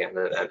activities again,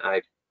 and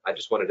I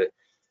just wanted to,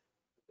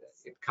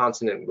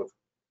 consonant with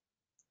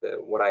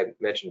what I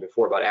mentioned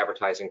before about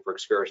advertising for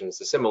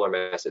excursions, a similar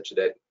message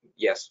that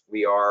yes,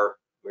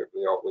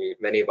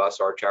 many of us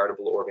are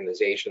charitable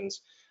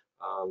organizations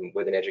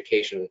with an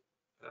education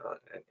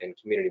and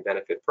community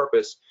benefit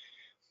purpose.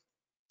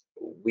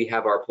 We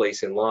have our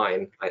place in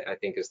line, I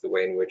think, is the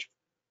way in which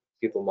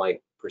people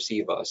might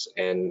perceive us.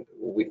 And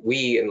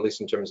we, at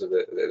least in terms of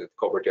the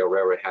Colebrookdale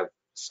Railroad, have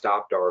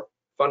stopped our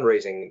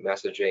fundraising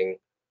messaging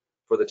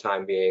for the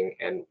time being.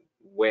 And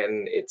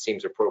when it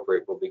seems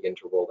appropriate, we'll begin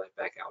to roll that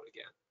back out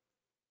again.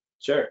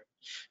 Sure.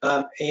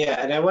 Yeah,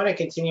 and I want to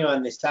continue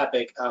on this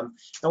topic.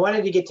 I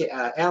wanted to get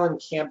to Alan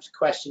Camp's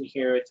question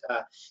here.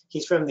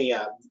 He's from the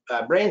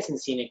Branson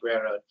Scenic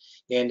Railroad,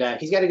 and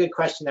he's got a good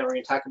question that we're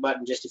going to talk about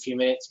in just a few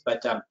minutes.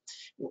 But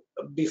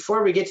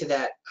before we get to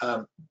that,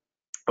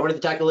 I wanted to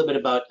talk a little bit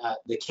about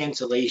the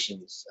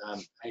cancellations.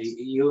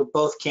 You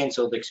both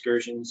canceled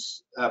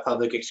excursions,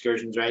 public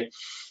excursions, right?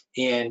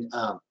 And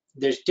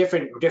there's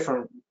different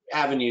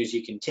avenues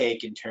you can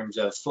take in terms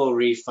of full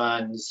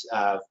refunds,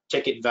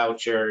 ticket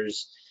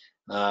vouchers,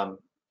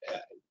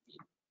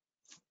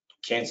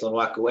 cancel and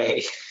walk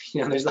away.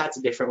 There's lots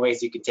of different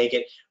ways you can take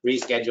it,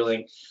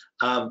 rescheduling.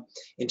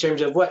 In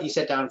terms of what you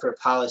set down for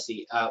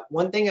policy,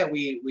 one thing that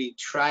we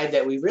tried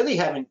that we really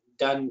haven't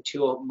done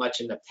too much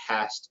in the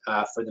past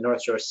for the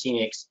North Shore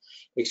Scenics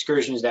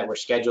excursions that were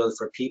scheduled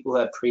for people who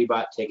had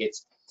pre-bought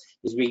tickets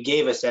is we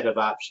gave a set of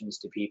options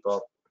to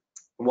people,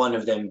 one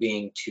of them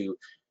being to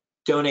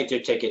donate their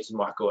tickets and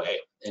walk away,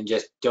 and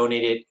just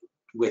donate it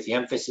with the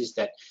emphasis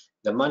that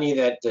the money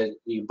that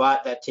you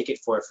bought that ticket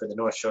for the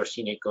North Shore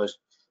Scenic goes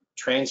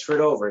transferred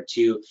over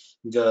to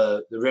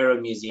the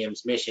Railroad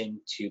Museum's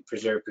mission to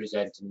preserve,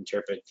 present, and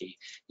interpret the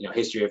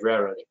history of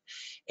railroading.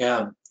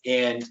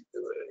 And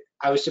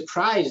I was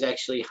surprised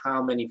actually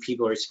how many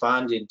people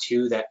responded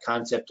to that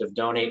concept of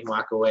donate and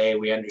walk away.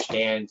 We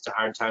understand it's a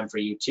hard time for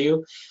you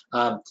too.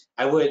 We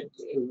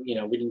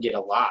didn't get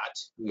a lot.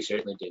 We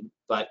certainly didn't,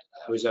 but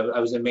I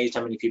was amazed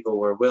how many people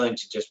were willing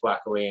to just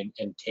walk away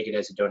and take it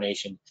as a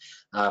donation.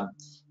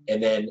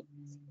 And then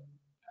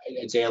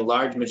I'd say a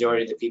large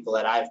majority of the people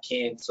that I've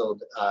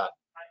canceled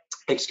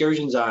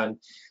excursions on,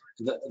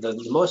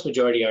 the most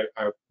majority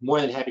are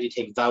more than happy to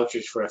take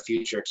vouchers for a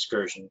future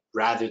excursion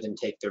rather than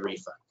take the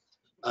refund.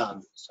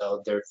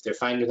 So they're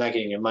fine with not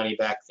getting their money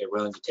back. They're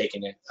willing to take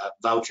in a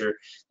voucher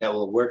that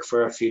will work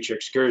for a future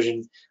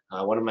excursion.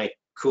 One of my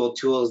cool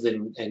tools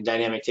in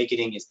dynamic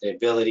ticketing is the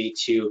ability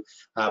to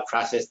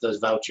process those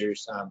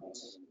vouchers,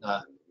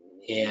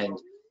 and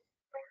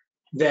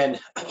then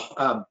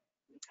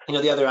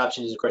the other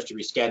option is, of course, to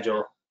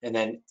reschedule and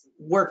then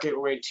work it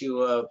right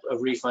to a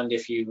refund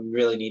if you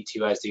really need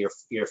to as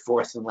your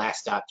fourth and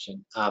last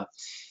option.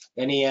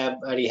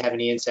 Anybody have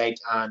any insight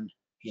on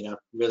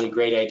really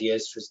great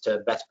ideas as to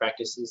best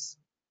practices?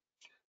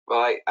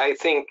 Well, I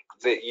think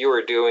that you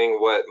are doing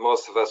what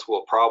most of us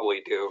will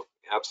probably do,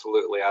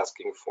 absolutely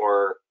asking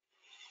for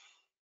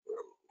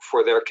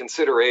their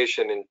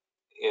consideration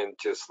in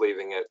just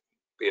leaving it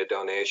be a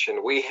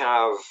donation. We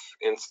have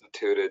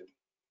instituted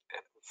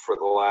for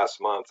the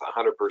last month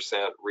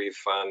 100%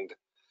 refund,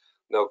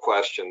 no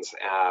questions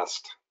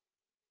asked.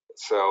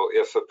 So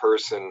if a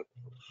person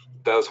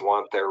does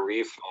want their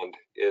refund,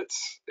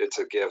 it's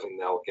a given,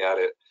 they'll get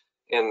it.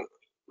 And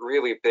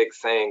really big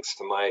thanks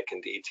to Mike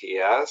and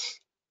DTS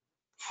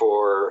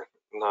for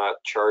not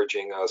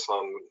charging us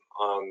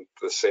on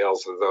the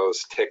sales of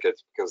those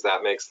tickets, because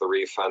that makes the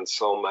refund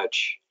so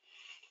much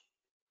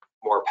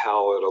more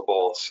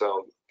palatable.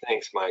 So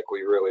thanks, Mike.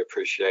 We really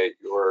appreciate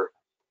your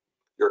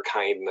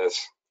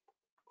kindness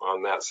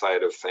on that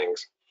side of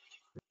things.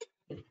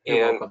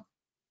 You're And welcome.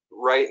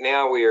 right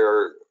now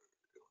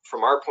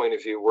from our point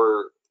of view,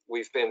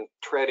 we've been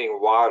treading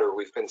water.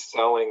 We've been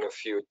selling a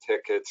few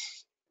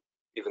tickets,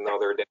 even though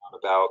they're down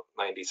about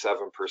 97%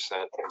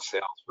 in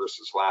sales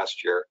versus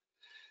last year.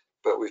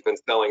 But we've been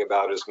selling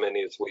about as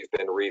many as we've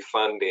been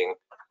refunding.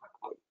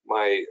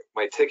 My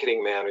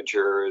ticketing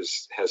manager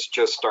has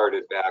just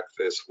started back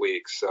this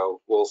week,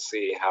 so we'll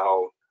see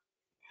how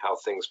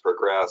things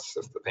progress,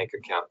 if the bank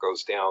account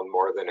goes down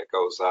more than it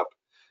goes up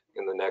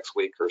in the next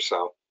week or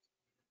so.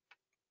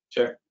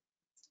 Sure.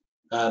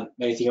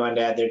 Anything you wanted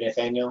to add there,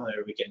 Nathaniel,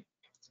 or we can?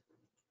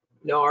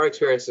 No, our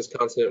experience is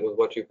consonant with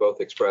what you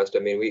both expressed. I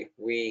mean,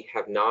 we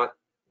have not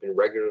been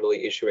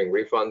regularly issuing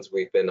refunds.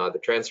 We've been either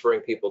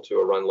transferring people to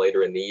a run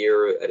later in the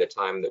year at a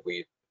time that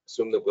we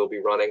assume that we'll be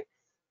running,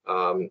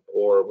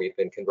 or we've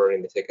been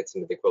converting the tickets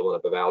into the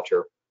equivalent of a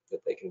voucher that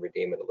they can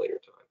redeem at a later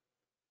time.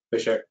 For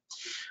sure.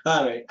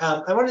 All right.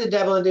 I wanted to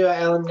dabble into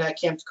Alan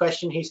Kemp's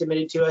question he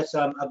submitted to us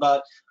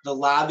about the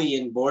lobby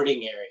and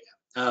boarding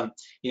area.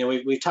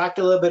 We've talked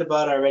a little bit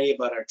already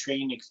about our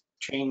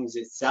trains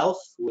itself,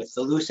 with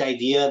the loose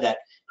idea that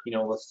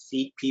we'll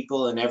seat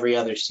people in every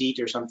other seat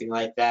or something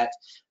like that,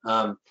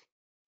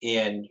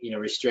 and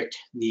restrict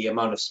the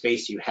amount of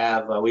space you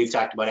have. We've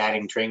talked about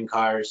adding train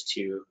cars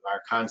to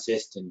our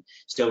consist and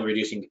still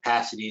reducing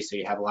capacity, so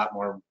you have a lot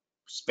more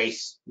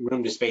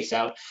room to space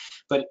out.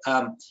 But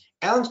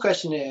Alan's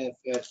question,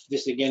 if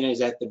this again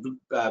is at the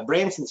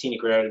Branson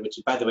Scenic Railroad, which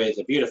by the way is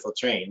a beautiful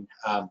train,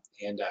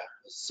 and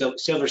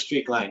Silver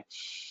Streak line,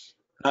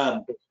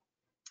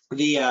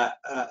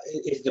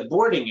 is the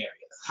boarding area.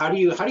 How do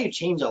you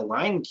change a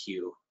line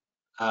queue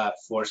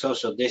for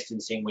social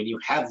distancing when you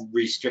have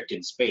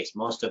restricted space?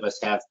 Most of us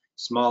have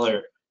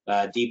smaller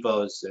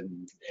depots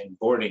and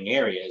boarding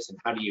areas, and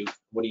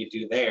what do you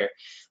do there?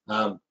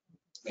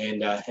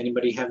 And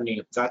anybody have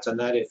any thoughts on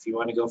that? If you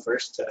want to go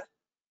first,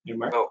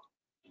 Mark. No,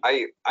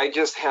 I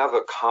just have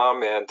a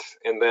comment,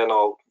 and then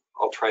I'll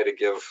try to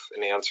give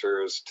an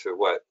answer as to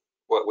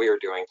what we are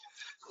doing.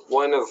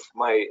 One of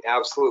my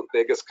absolute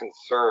biggest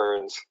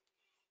concerns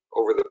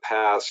over the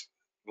past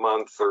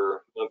month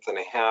or month and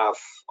a half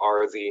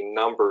are the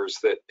numbers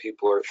that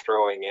people are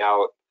throwing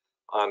out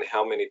on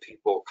how many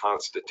people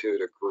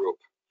constitute a group.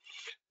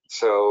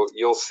 So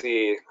you'll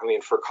see, I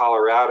mean, for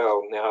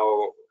Colorado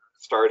now,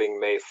 starting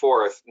May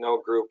 4th, no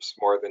groups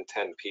more than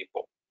 10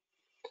 people.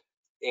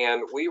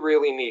 And we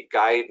really need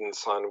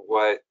guidance on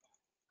what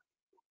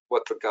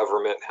the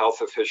government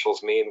health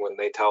officials mean when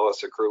they tell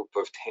us a group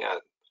of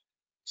 10.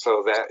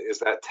 So is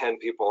that 10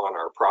 people on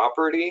our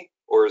property,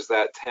 or is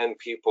that 10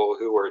 people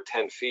who are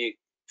 10 feet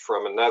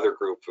from another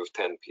group of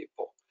 10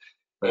 people?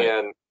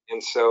 Right.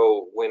 And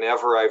so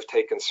whenever I've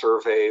taken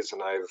surveys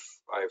and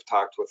I've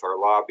talked with our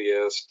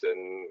lobbyist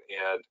and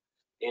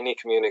any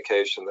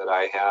communication that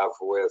I have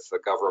with a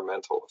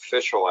governmental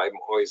official, I'm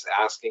always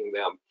asking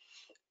them,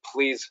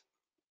 please,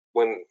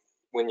 when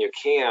you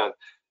can,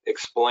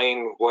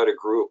 explain what a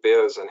group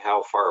is and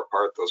how far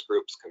apart those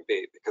groups can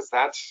be, because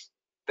that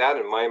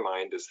in my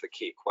mind is the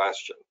key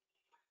question.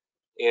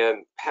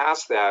 And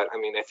past that, I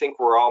mean, I think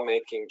we're all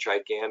making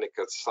gigantic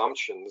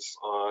assumptions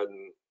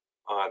on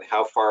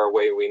how far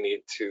away we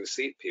need to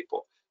seat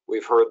people.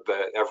 We've heard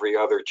that every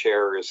other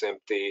chair is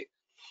empty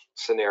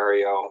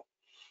scenario.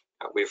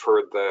 We've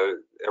heard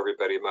that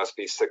everybody must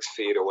be 6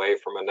 feet away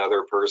from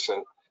another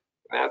person.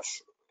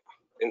 That's,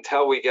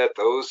 until we get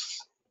those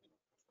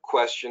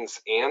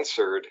questions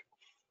answered,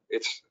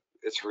 it's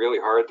really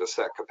hard to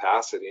set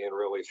capacity and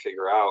really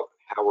figure out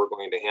how we're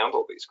going to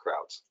handle these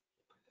crowds.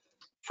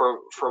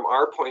 From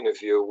our point of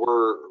view,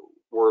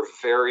 we're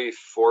very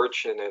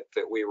fortunate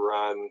that we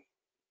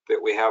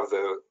have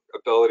the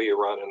ability to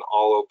run an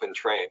all open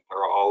train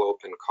or all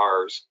open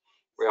cars,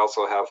 We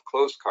also have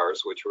closed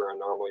cars, which we're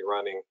normally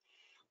running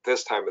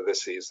this time of the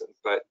season,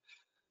 but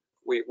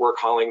we're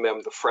calling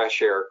them the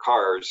fresh air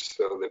cars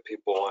so that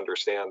people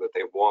understand that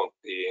they won't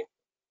be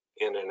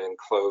in an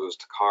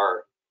enclosed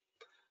car.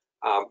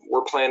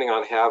 We're planning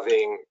on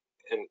having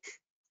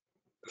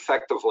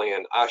effectively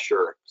an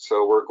usher.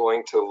 So we're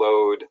going to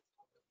load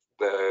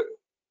the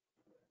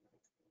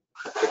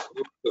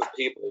group of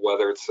people,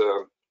 whether it's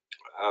a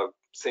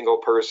single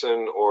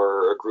person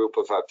or a group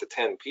of up to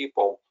 10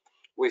 people.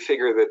 We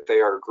figure that they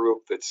are a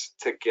group that's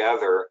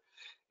together,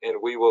 and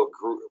we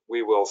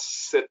will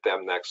sit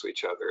them next to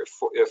each other.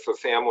 If a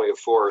family of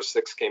 4 or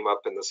 6 came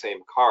up in the same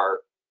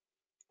car,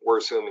 we're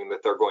assuming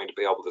that they're going to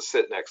be able to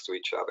sit next to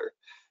each other.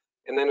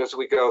 And then as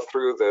we go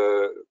through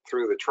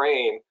the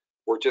train,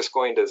 we're just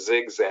going to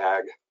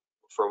zigzag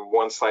from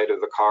one side of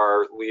the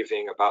car,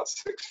 leaving about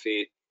 6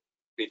 feet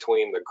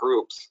between the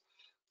groups.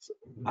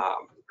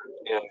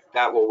 And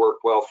that will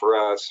work well for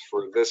us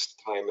for this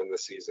time in the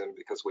season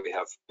because we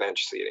have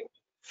bench seating.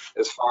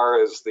 As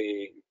far as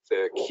the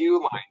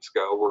queue lines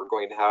go, we're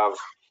going to have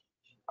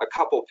a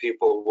couple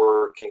people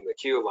working the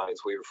queue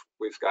lines.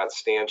 We've got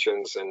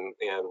stanchions and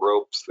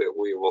ropes that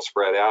we will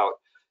spread out.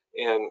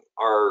 And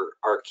our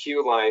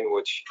queue line,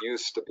 which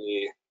used to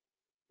be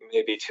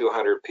maybe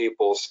 200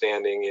 people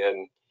standing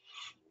in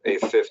a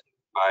 50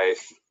 by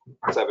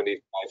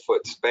 75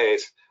 foot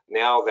space,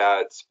 now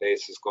that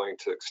space is going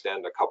to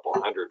extend a couple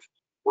hundred.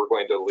 We're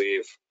going to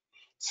leave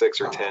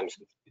 6 or 10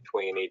 feet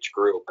between each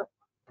group.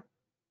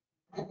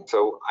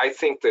 So I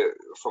think that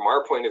from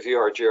our point of view,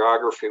 our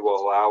geography will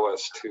allow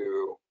us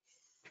to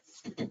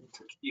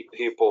keep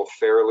people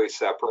fairly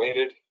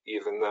separated,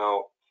 even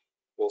though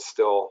we'll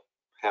still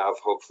have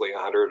hopefully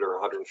 100 or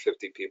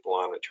 150 people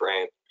on a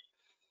train.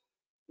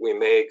 We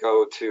may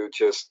go to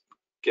just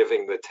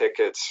giving the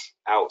tickets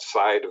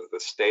outside of the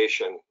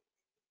station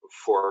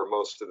for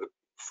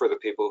the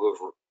people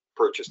who've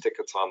purchased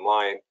tickets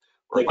online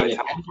or by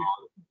telephone.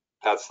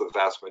 That's the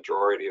vast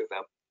majority of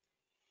them.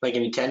 Like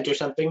in a tent or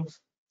something?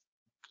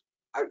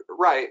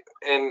 Right,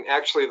 and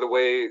actually the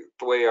way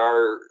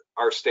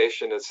our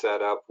station is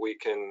set up,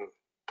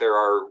 there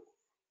are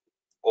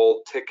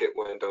old ticket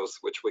windows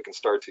which we can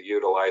start to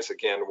utilize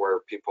again, where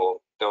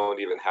people don't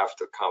even have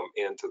to come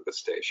into the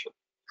station.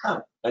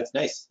 Oh, that's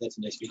nice. That's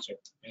a nice feature.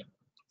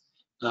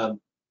 Yeah.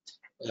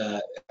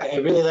 I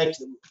really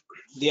liked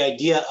the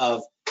idea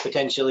of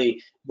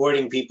potentially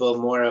boarding people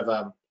more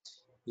of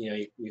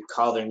you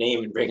call their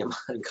name and bring them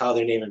on, call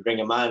their name and bring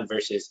them on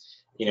versus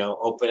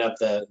open up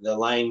the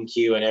line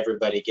queue and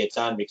everybody gets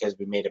on because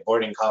we made a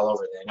boarding call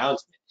over the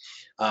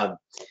announcement,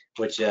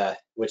 which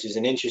is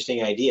an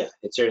interesting idea.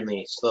 It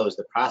certainly slows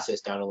the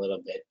process down a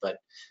little bit, but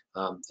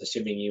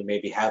assuming you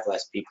maybe have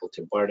less people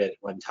to board at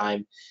one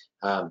time,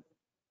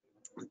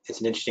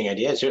 it's an interesting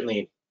idea. It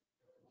certainly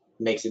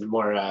makes it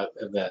more of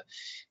a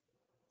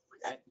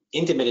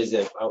intimate is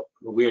a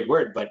weird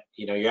word, but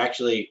you're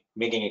actually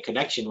making a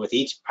connection with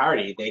each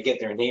party. They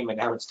get their name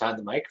announced on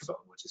the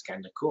microphone, which is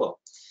kind of cool.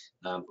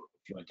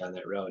 If you went down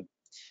that road.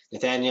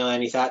 Nathaniel,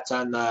 any thoughts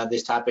on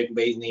this topic,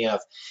 mainly of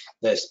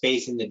the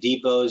space in the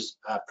depots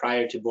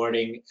prior to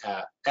boarding,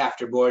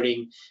 after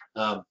boarding?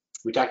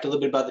 We talked a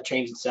little bit about the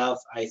trains itself.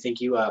 I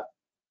think you,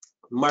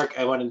 Mark,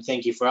 I wanted to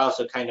thank you for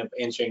also kind of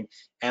answering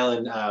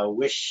Alan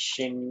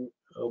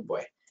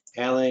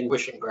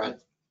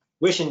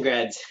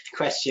Wishingrad's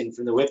question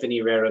from the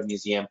Whippany Railroad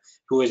Museum,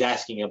 who was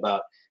asking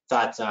about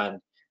thoughts on,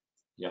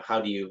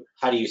 how do you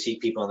see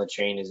people on the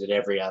train? Is it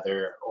every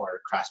other or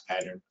cross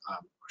pattern or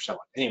so on?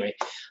 Anyway,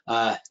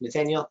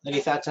 Nathaniel, any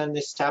thoughts on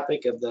this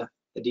topic of the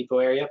depot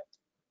area?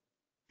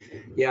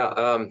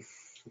 Yeah,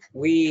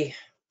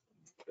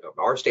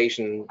 our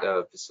station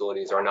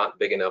facilities are not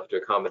big enough to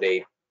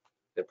accommodate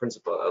the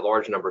principal a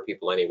large number of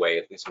people anyway,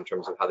 at least in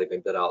terms of how they've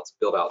been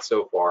built out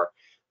so far.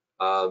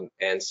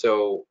 And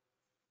so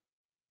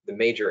the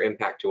major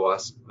impact to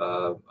us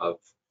of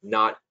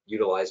not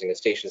utilizing a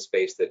station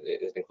space that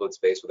is include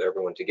space with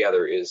everyone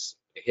together is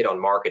a hit on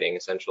marketing,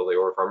 essentially,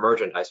 or for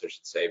merchandise, I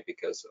should say,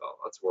 because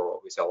that's where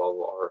we sell all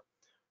of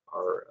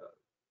our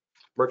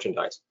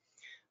merchandise.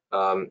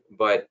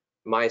 But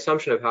my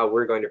assumption of how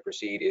we're going to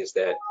proceed is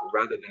that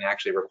rather than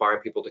actually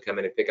requiring people to come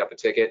in and pick up a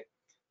ticket,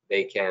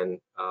 they can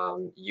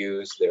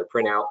use their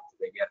printout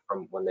they get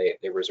from when they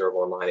reserve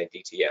online at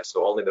DTS.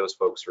 So only those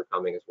folks who are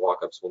coming as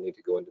walk-ups will need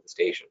to go into the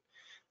station.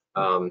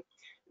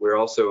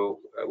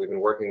 We've been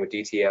working with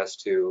DTS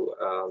to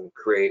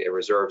create a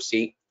reserve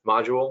seat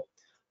module.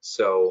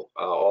 So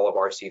all of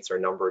our seats are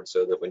numbered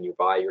so that when you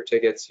buy your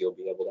tickets, you'll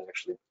be able to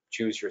actually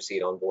choose your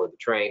seat on board the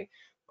train.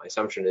 My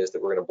assumption is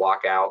that we're going to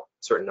block out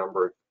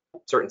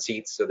certain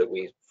seats so that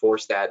we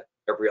force that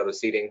every other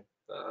seating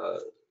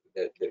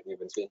that we've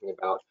been speaking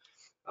about.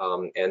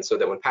 And so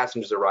that when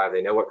passengers arrive,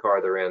 they know what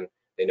car they're in,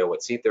 they know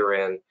what seat they're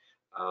in.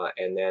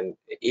 And then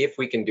if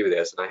we can do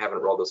this, and I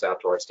haven't rolled this out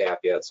to our staff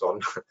yet, so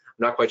I'm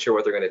not quite sure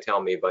what they're going to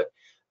tell me, but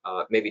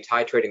maybe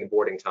titrating the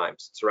boarding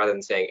times. So rather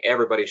than saying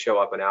everybody show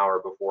up an hour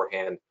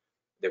beforehand,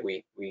 that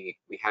we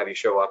have you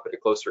show up at a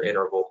closer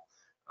interval.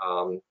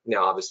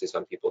 Now, obviously,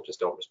 some people just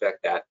don't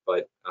respect that,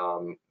 but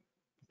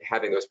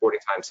having those boarding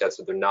time sets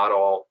so they're not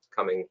all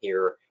coming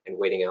here and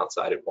waiting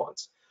outside at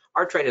once.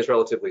 Our train is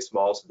relatively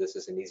small, so this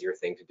is an easier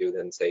thing to do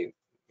than, say,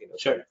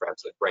 Sure.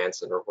 perhaps at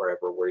Branson or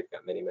wherever where you've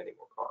got many, many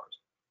more cars.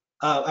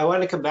 I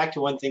want to come back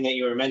to one thing that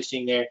you were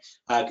mentioning there,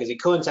 because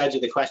it coincides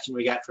with the question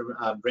we got from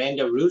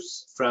Branda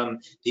Roos from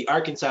the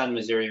Arkansas and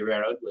Missouri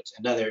Railroad, which is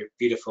another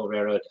beautiful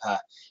railroad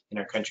in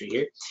our country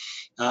here,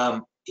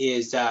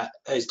 is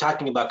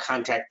talking about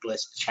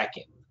contactless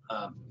check-in.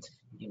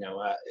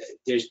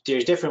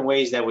 There's different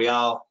ways that we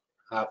all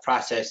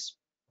process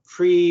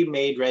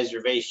pre-made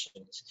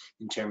reservations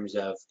in terms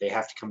of they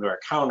have to come to our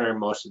counter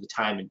most of the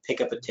time and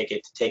pick up a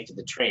ticket to take to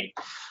the train.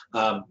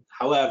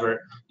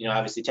 However,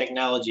 obviously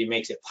technology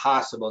makes it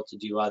possible to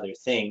do other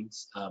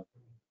things.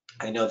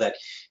 I know that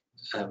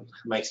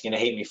Mike's going to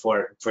hate me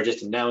for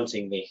just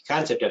announcing the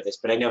concept of this,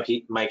 but I know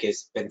Mike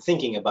has been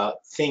thinking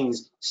about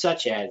things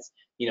such as,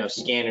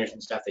 scanners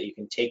and stuff that you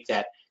can take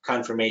that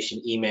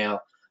confirmation email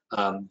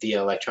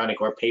via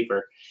electronic or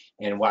paper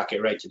and walk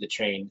it right to the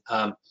train.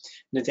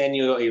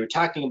 Nathaniel, what you were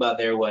talking about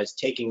there was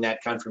taking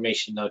that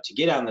confirmation though to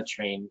get on the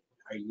train.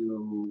 Are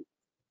you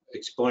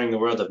exploring the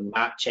world of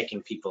not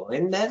checking people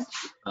in then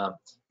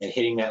and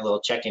hitting that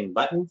little check-in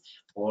button,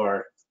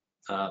 or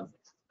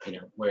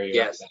where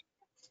you're at?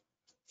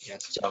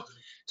 Yes.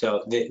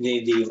 So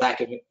the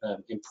lack of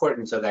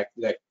importance of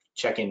that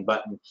check-in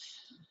button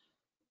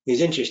is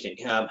interesting.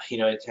 I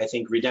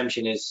think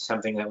redemption is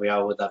something that we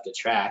all would love to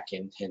track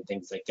and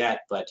things like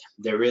that, but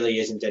there really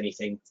isn't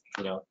anything,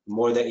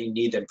 more that you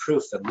need than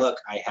proof than, look,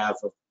 I have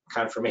a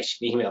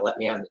confirmation email, let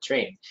me on the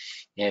train.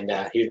 And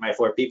here's my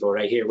 4 people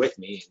right here with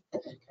me.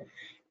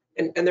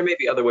 And there may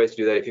be other ways to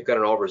do that. If you've got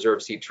an all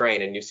reserved seat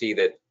train and you see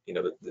that,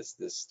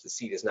 the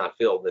seat is not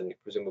filled, then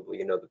presumably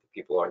that the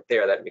people aren't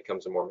there. That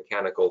becomes a more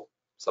mechanical,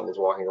 someone's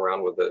walking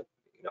around with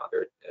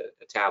either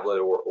a tablet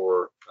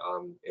or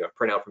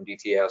a printout from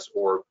DTS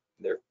or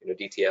their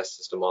DTS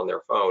system on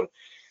their phone.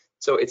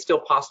 So it's still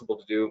possible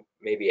to do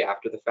maybe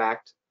after the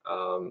fact,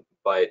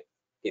 but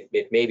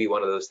it may be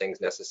one of those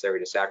things necessary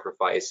to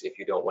sacrifice if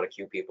you don't want to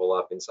queue people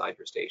up inside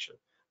your station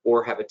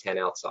or have a tent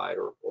outside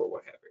or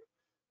what have you.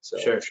 So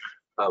Sure.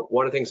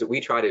 One of the things that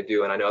we try to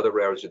do, and I know other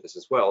railroads do this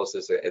as well, is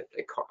there's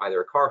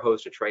either a car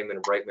host, a trainman,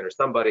 a brakeman, or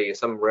some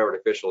railroad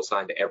official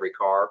assigned to every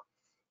car.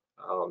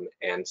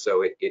 And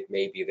so it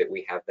may be that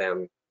we have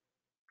them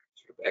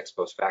sort of ex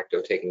post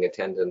facto taking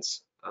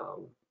attendance,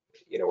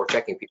 or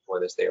checking people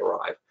in as they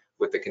arrive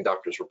with the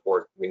conductor's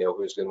report. We know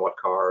who's in what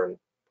car and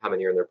how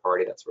many are in their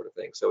party, that sort of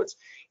thing. So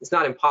it's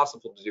not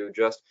impossible to do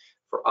just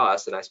for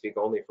us, and I speak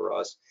only for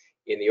us,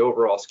 in the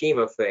overall scheme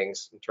of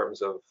things in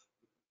terms of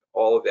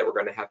all of that we're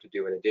going to have to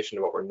do in addition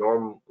to what we're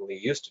normally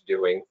used to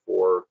doing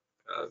for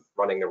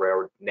running the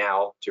railroad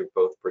now to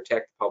both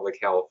protect public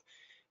health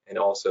and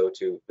also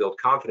to build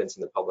confidence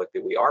in the public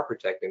that we are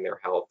protecting their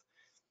health.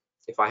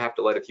 If I have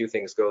to let a few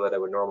things go that I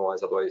would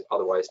normalize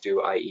otherwise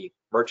do, i.e.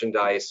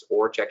 merchandise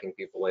or checking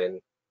people in,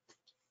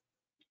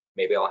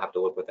 maybe I'll have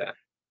to live with that.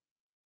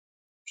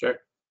 Sure.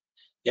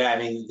 Yeah, I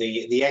mean,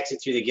 the exit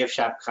through the gift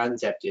shop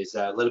concept is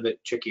a little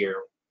bit trickier.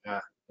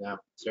 Yeah,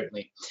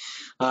 certainly.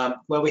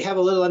 Well, we have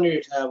a little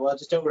under,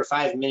 just over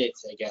 5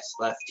 minutes, I guess,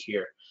 left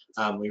here.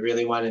 We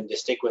really wanted to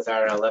stick with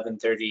our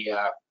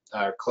 11:30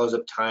 our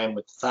close-up time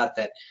with the thought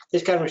that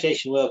this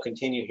conversation will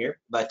continue here.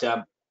 But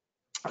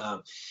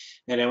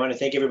and I want to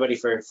thank everybody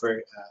for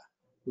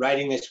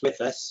riding this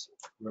with us.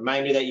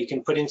 Reminder that you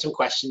can put in some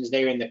questions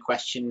there in the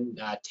question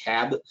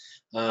tab.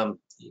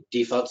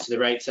 Defaults to the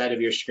right side of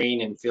your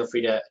screen, and feel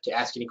free to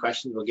ask any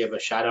questions. We'll give a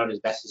shout out as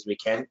best as we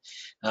can.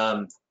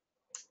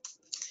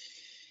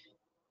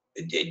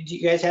 Do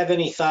you guys have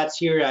any thoughts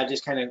here,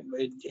 just kind of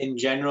in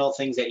general,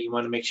 things that you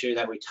want to make sure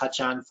that we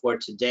touch on for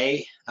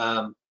today,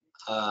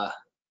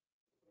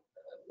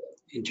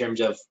 in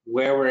terms of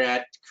where we're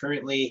at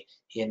currently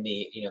in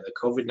the the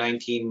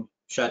COVID-19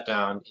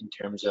 shutdown, in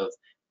terms of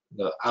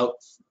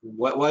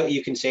what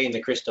you can say in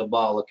the crystal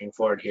ball looking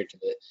forward here to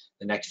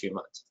the next few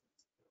months?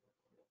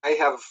 I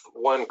have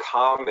one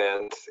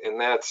comment,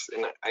 and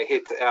I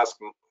hate to ask,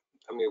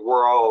 I mean,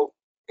 we're all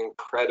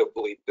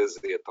incredibly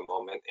busy at the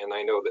moment, and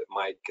I know that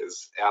Mike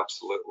is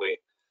absolutely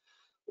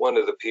one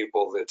of the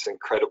people that's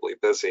incredibly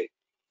busy,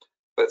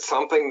 but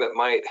something that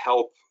might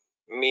help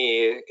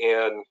me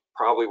and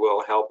probably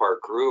will help our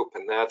group,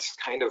 and that's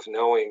kind of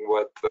knowing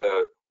what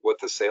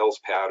the sales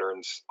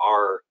patterns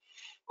are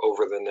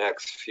over the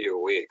next few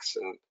weeks.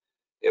 And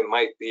it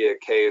might be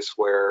a case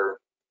where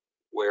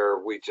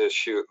we just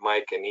shoot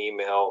Mike an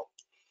email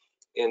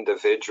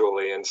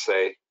individually and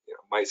say,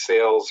 my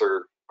sales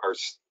are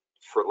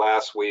for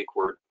last week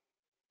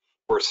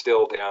we're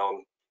still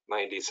down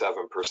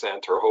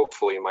 97%, or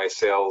hopefully my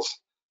sales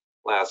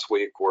last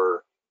week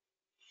were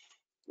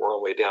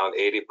only down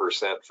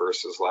 80%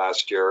 versus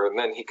last year. And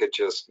then he could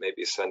just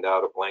maybe send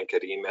out a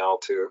blanket email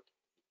to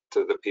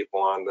the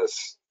people on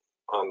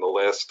the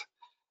list.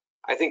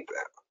 I think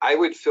I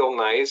would feel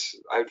nice.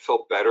 I'd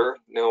feel better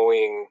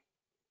knowing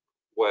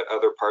what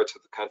other parts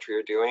of the country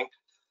are doing,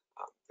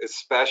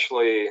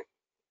 especially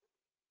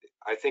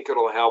I think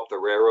it'll help the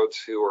railroads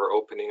who are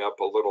opening up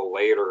a little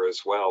later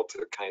as well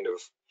to kind of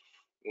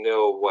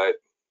know what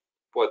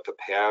the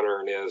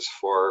pattern is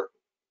for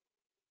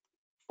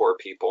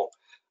people.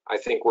 I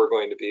think we're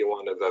going to be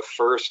one of the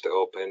first to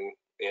open,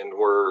 and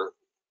we're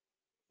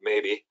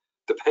maybe,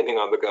 depending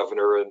on the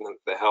governor and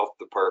the health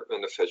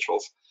department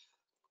officials,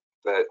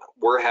 but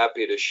we're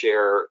happy to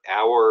share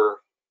our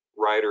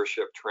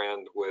ridership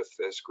trend with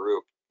this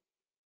group.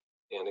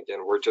 And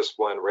again, we're just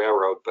one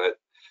railroad, but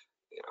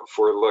if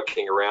we're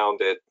looking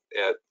around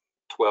at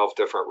 12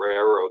 different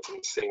railroads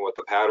and seeing what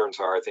the patterns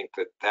are, I think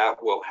that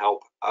will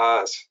help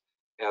us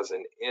as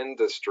an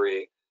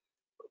industry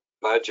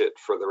budget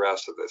for the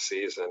rest of the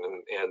season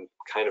and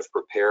kind of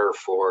prepare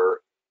for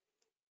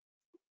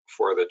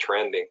the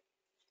trending.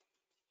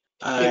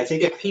 I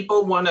think if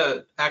people want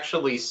to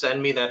actually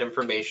send me that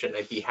information,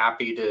 I'd be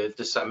happy to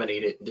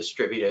disseminate it and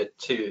distribute it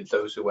to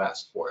those who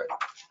asked for it.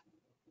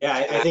 Yeah,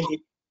 I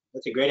think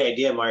that's a great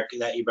idea, Mark,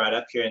 that you brought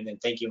up here, and then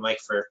thank you, Mike,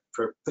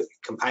 for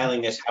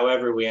compiling this.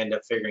 However we end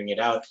up figuring it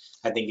out,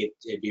 I think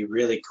it'd be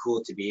really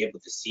cool to be able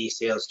to see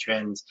sales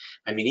trends.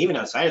 I mean, even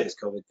outside of this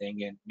COVID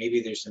thing, and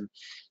maybe there's some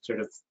sort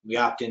of, we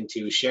opt in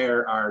to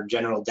share our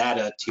general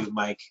data to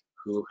Mike,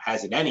 who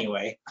has it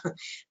anyway,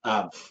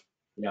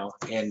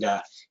 and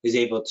is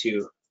able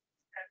to,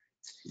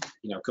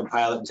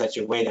 compile it in such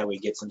a way that we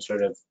get some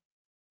sort of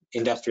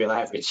industrial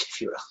average, if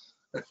you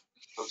will.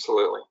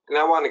 Absolutely. And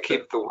I want to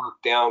keep the work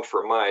down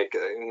for Mike.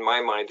 In my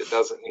mind, it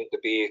doesn't need to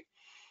be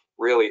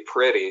really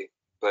pretty,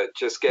 but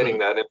just getting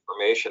that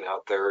information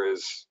out there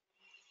is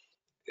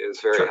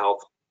very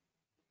helpful.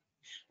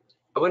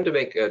 I wanted to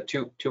make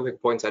two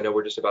quick points. I know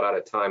we're just about out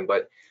of time,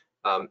 but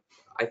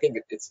I think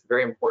it's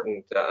very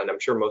important, and I'm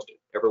sure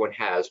everyone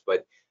has,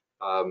 but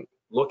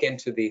look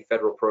into the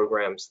federal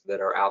programs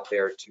that are out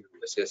there to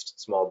assist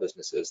small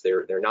businesses.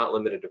 They're not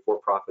limited to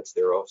for-profits.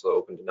 They're also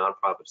open to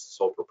nonprofits,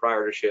 sole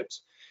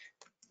proprietorships.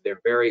 They're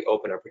very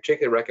open. I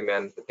particularly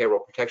recommend the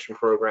payroll protection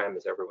program.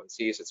 As everyone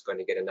sees, it's going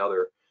to get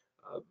another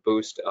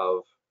boost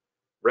of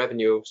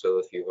revenue. So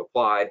if you've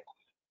applied,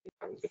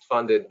 it's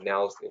funded,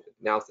 now's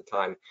the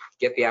time.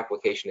 Get the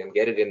application and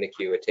get it in the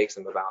queue. It takes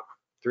them about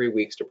 3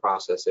 weeks to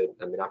process it.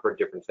 I mean, I've heard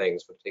different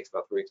things, but it takes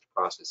about 3 weeks to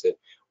process it.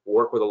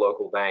 Work with a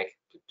local bank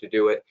to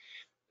do it,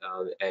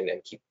 and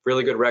keep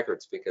really good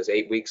records, because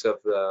 8 weeks of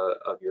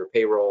your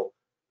payroll,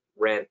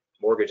 rent,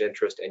 mortgage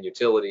interest, and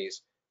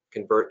utilities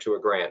convert to a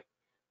grant.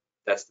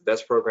 That's the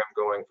best program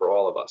going for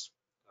all of us.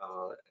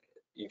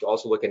 You can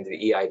also look into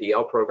the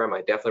EIDL program.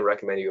 I definitely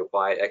recommend you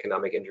apply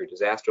Economic Injury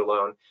Disaster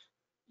Loan.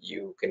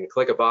 You can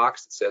click a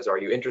box that says, are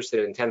you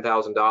interested in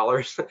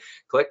 $10,000?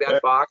 Click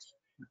that box.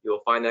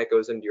 You'll find that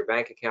goes into your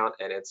bank account,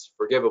 and it's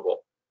forgivable,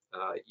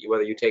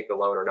 whether you take the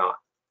loan or not.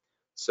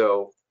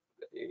 So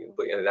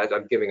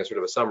I'm giving a sort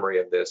of a summary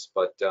of this,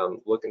 but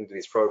look into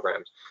these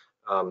programs.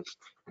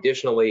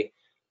 Additionally,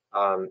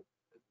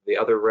 the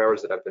other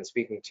railroads that I've been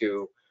speaking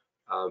to,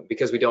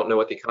 because we don't know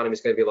what the economy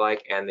is going to be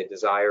like, and the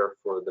desire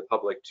for the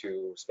public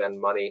to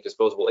spend money,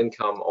 disposable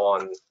income,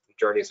 on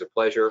journeys of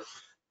pleasure,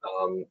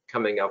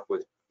 coming up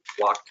with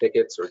block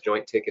tickets or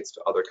joint tickets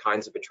to other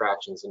kinds of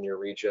attractions in your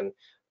region.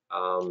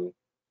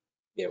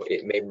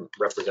 It may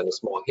represent a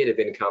small hit of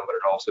income, but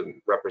it also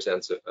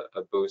represents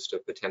a boost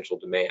of potential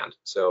demand.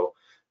 So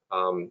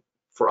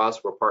for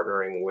us, we're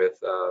partnering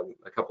with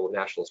a couple of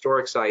national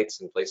historic sites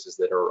and places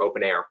that are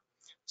open air,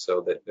 so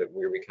that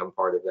we become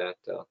part of that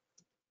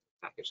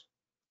package.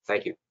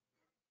 Thank you.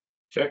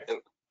 Sure. And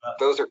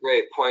those are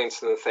great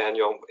points,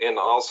 Nathaniel. And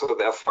also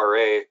the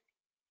FRA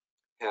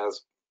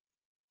has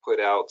put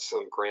out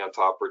some grant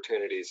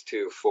opportunities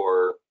too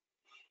for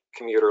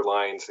commuter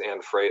lines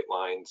and freight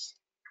lines.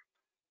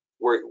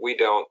 We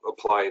don't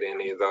apply to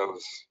any of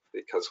those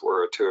because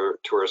we're a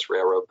tourist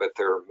railroad, but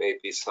there may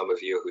be some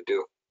of you who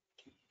do.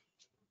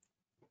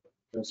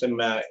 Some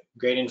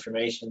great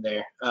information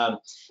there.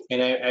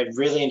 And I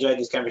really enjoyed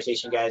this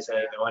conversation, guys.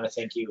 I want to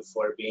thank you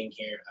for being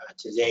here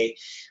today.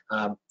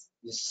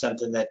 This is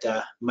something that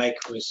Mike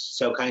was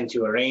so kind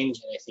to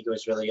arrange, and I think it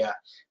was really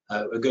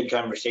a good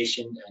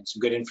conversation and some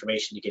good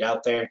information to get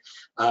out there.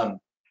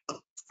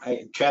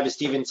 Travis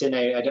Stevenson,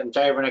 I'm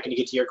sorry we're not going to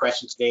get to your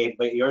question today,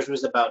 but yours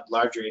was about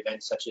larger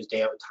events such as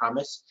Day Out with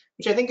Thomas,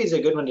 which I think is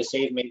a good one to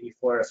save maybe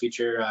for a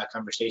future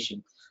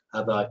conversation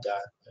about.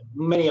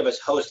 Many of us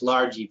host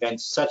large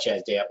events such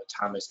as Day Out with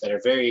Thomas that are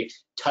very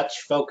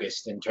touch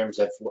focused in terms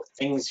of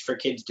things for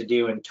kids to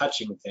do and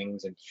touching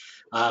things.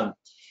 And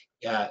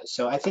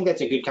so I think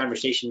that's a good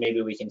conversation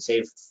maybe we can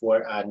save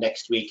for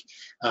next week.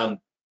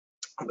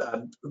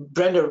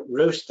 Brenda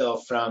Roostel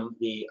from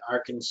the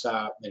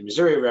Arkansas and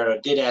Missouri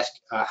Railroad did ask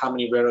how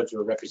many railroads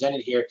were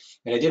represented here.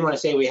 And I did want to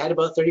say we had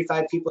about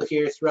 35 people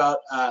here throughout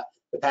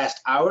the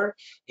past hour,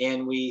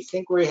 and we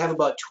think we have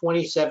about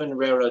 27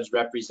 railroads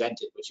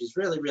represented, which is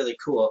really, really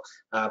cool,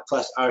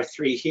 plus our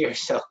 3 here.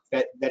 So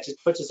that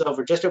just puts us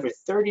over just over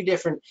 30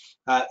 different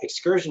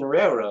excursion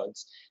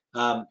railroads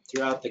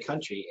throughout the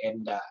country.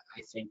 And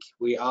I think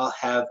we all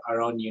have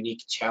our own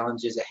unique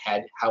challenges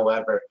ahead.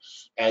 However,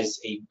 as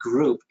a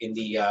group in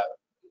the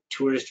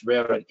tourist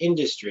railroad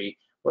industry,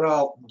 we're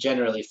all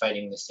generally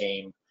fighting the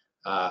same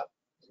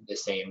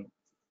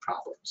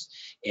problems.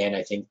 And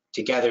I think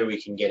together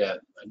we can get a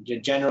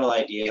general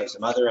idea of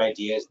some other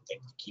ideas and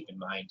things to keep in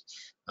mind,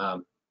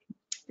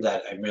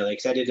 that I'm really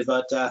excited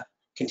about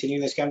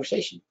continuing this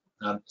conversation.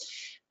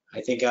 I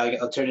think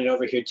I'll turn it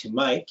over here to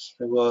Mike,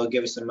 who will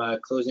give us some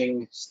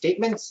closing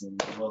statements, and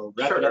we'll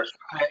wrap it up.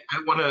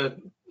 I want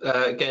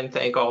to again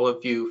thank all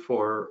of you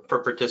for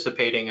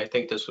participating. I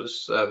think this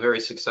was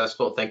very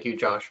successful. Thank you,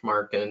 Josh,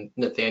 Mark, and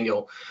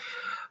Nathaniel.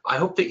 I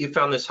hope that you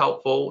found this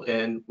helpful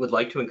and would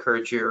like to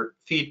encourage your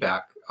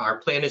feedback. Our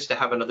plan is to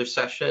have another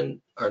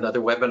session or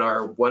another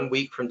webinar 1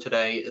 week from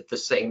today at the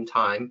same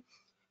time,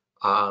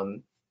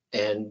 and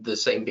the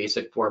same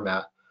basic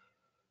format.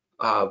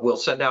 We'll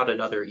send out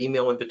another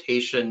email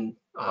invitation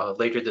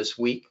later this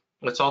week.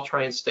 Let's all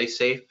try and stay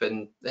safe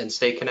and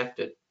stay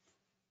connected.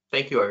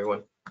 Thank you,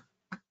 everyone.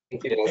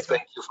 Thank you. Yes,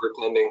 thank you for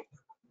attending.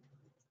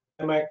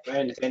 Bye, Mark.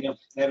 Bye, Nathaniel.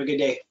 Have a good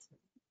day.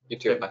 You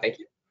too. Thank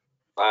you.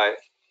 Bye.